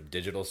sort of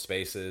digital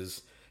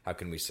spaces? How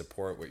can we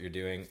support what you're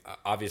doing?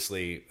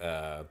 Obviously,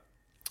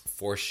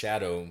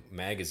 Foreshadow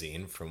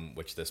Magazine, from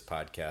which this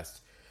podcast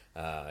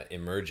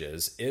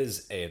emerges,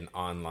 is an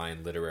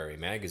online literary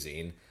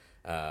magazine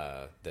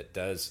that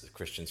does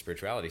Christian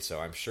spirituality. So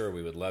I'm sure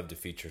we would love to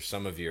feature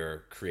some of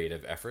your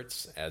creative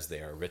efforts as they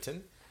are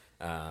written.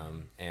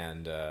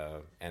 And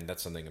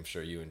that's something I'm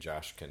sure you and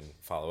Josh can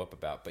follow up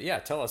about. But yeah,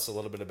 tell us a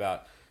little bit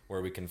about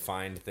where we can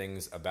find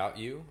things about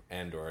you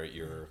and or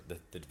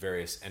the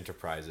various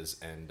enterprises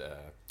and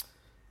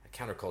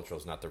countercultural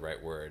is not the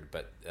right word,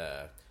 but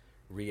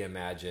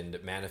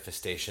reimagined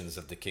manifestations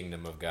of the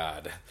kingdom of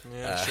God.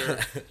 Yeah, sure.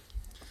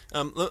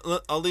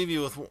 I'll leave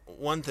you with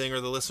one thing, or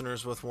the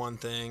listeners with one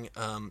thing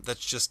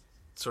that's just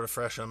sort of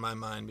fresh on my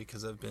mind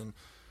because I've been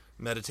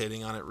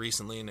meditating on it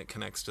recently and it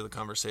connects to the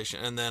conversation.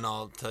 And then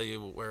I'll tell you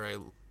where I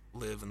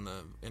live in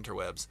the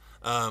interwebs.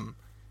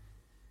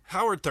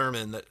 Howard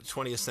Thurman, the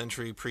 20th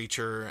century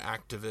preacher,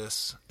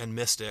 activist, and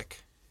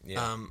mystic,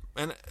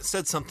 and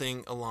said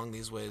something along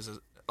these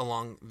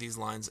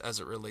lines as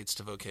it relates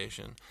to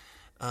vocation.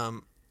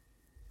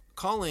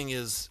 Calling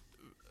is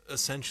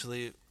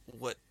essentially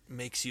what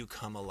makes you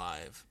come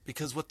alive,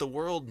 because what the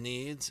world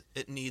needs,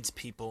 it needs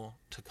people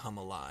to come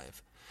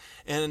alive,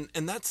 and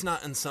that's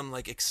not in some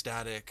like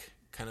ecstatic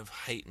kind of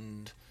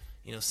heightened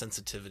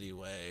sensitivity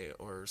way,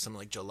 or some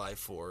like July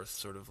 4th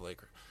sort of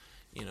like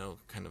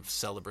kind of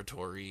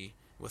celebratory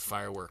with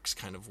fireworks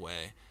kind of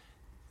way.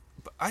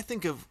 But I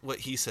think of what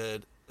he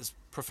said as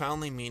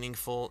profoundly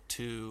meaningful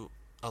to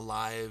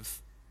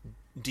alive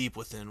deep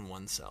within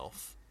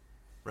oneself,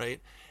 right?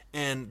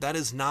 And that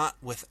is not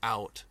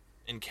without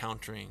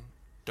encountering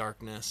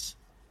darkness,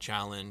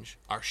 challenge,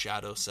 our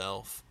shadow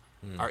self,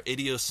 our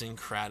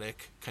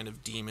idiosyncratic kind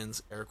of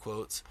demons, air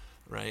quotes,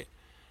 right?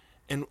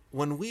 And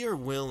when we are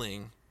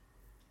willing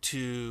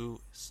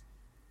to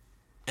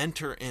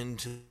enter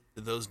into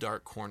those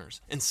dark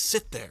corners and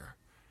sit there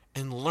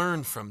and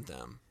learn from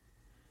them,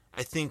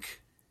 I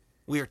think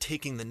we are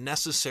taking the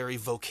necessary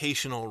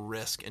vocational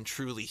risk and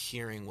truly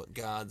hearing what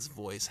God's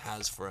voice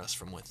has for us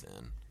from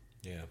within.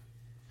 Yeah.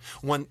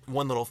 One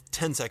little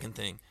 10-second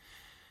thing.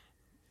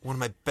 One of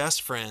my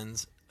best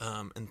friends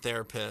and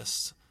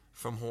therapists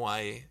from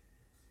Hawaii,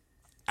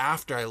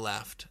 after I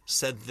left,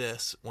 said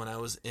this when I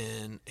was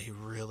in a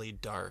really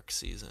dark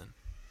season.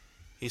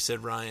 He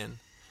said, "Ryan,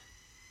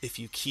 if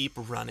you keep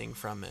running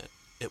from it,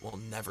 it will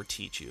never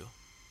teach you.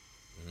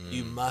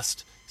 You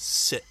must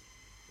sit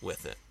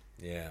with it."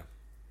 Yeah.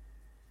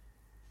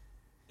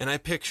 And I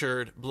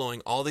pictured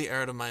blowing all the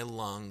air out of my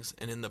lungs,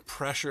 and in the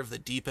pressure of the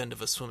deep end of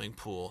a swimming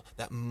pool,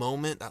 that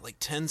moment, that like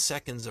 10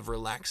 seconds of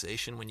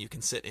relaxation when you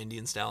can sit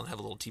Indian style and have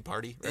a little tea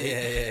party, right?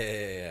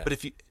 Yeah. But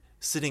if you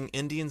sitting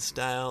Indian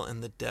style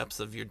in the depths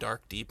of your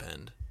dark deep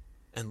end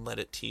and let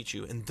it teach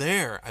you. And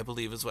there, I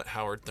believe, is what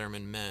Howard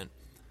Thurman meant.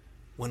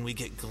 When we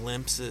get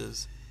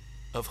glimpses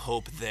of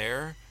hope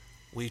there,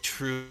 we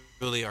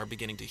truly are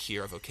beginning to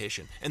hear our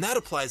vocation. And that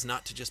applies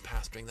not to just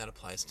pastoring, that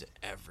applies to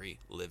every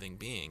living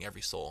being,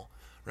 every soul.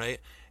 Right?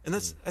 And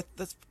that's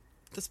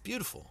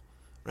beautiful,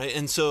 right?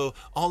 And so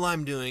all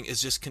I'm doing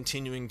is just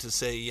continuing to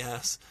say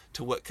yes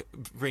to what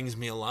brings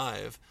me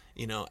alive,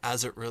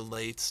 as it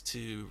relates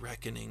to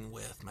reckoning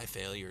with my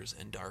failures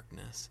and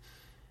darkness,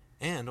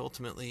 and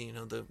ultimately,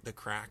 the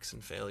cracks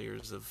and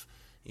failures of,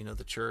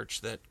 the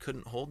church that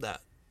couldn't hold the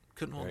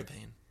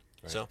pain.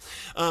 Right. So,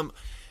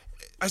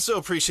 I so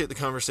appreciate the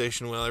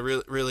conversation, Will. I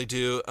really, really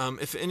do.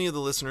 If any of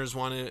the listeners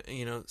want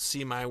to,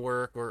 see my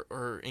work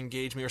or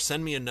engage me or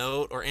send me a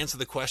note or answer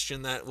the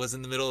question that was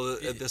in the middle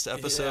of this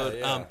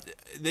episode,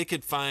 they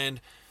could find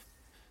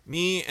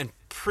me and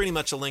pretty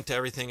much a link to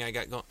everything I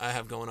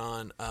have going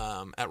on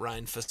at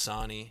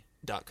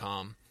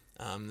ryanfasani.com.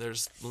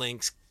 There's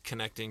links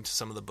connecting to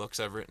some of the books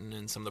I've written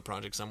and some of the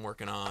projects I'm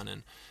working on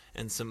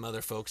and some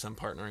other folks I'm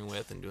partnering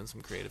with and doing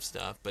some creative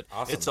stuff. But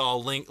awesome. It's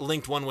all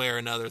linked one way or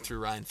another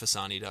through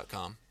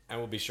ryanfasani.com. And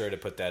we'll be sure to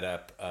put that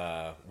up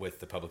with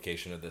the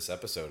publication of this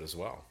episode as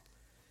well.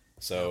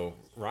 So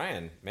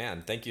Ryan,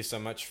 man, thank you so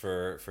much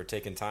for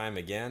taking time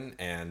again,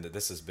 and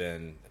this has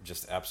been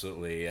just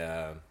absolutely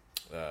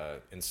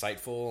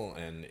insightful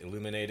and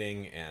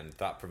illuminating and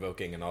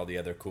thought-provoking and all the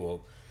other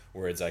cool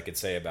words I could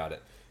say about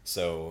it.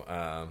 So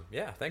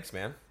yeah, thanks,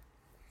 man.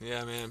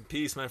 Yeah, man.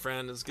 Peace, my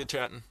friend. It was good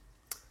chatting.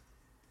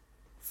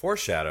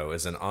 Foreshadow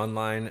is an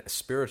online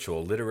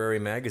spiritual literary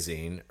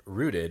magazine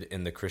rooted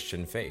in the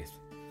Christian faith.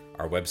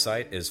 Our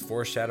website is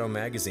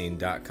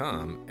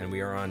foreshadowmagazine.com, and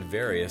we are on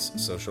various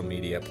social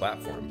media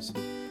platforms.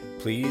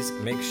 Please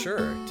make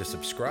sure to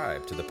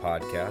subscribe to the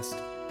podcast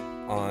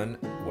on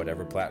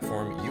whatever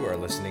platform you are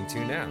listening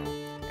to now,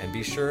 and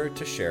be sure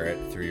to share it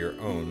through your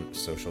own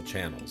social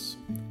channels.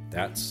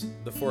 That's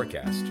the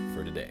forecast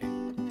for today.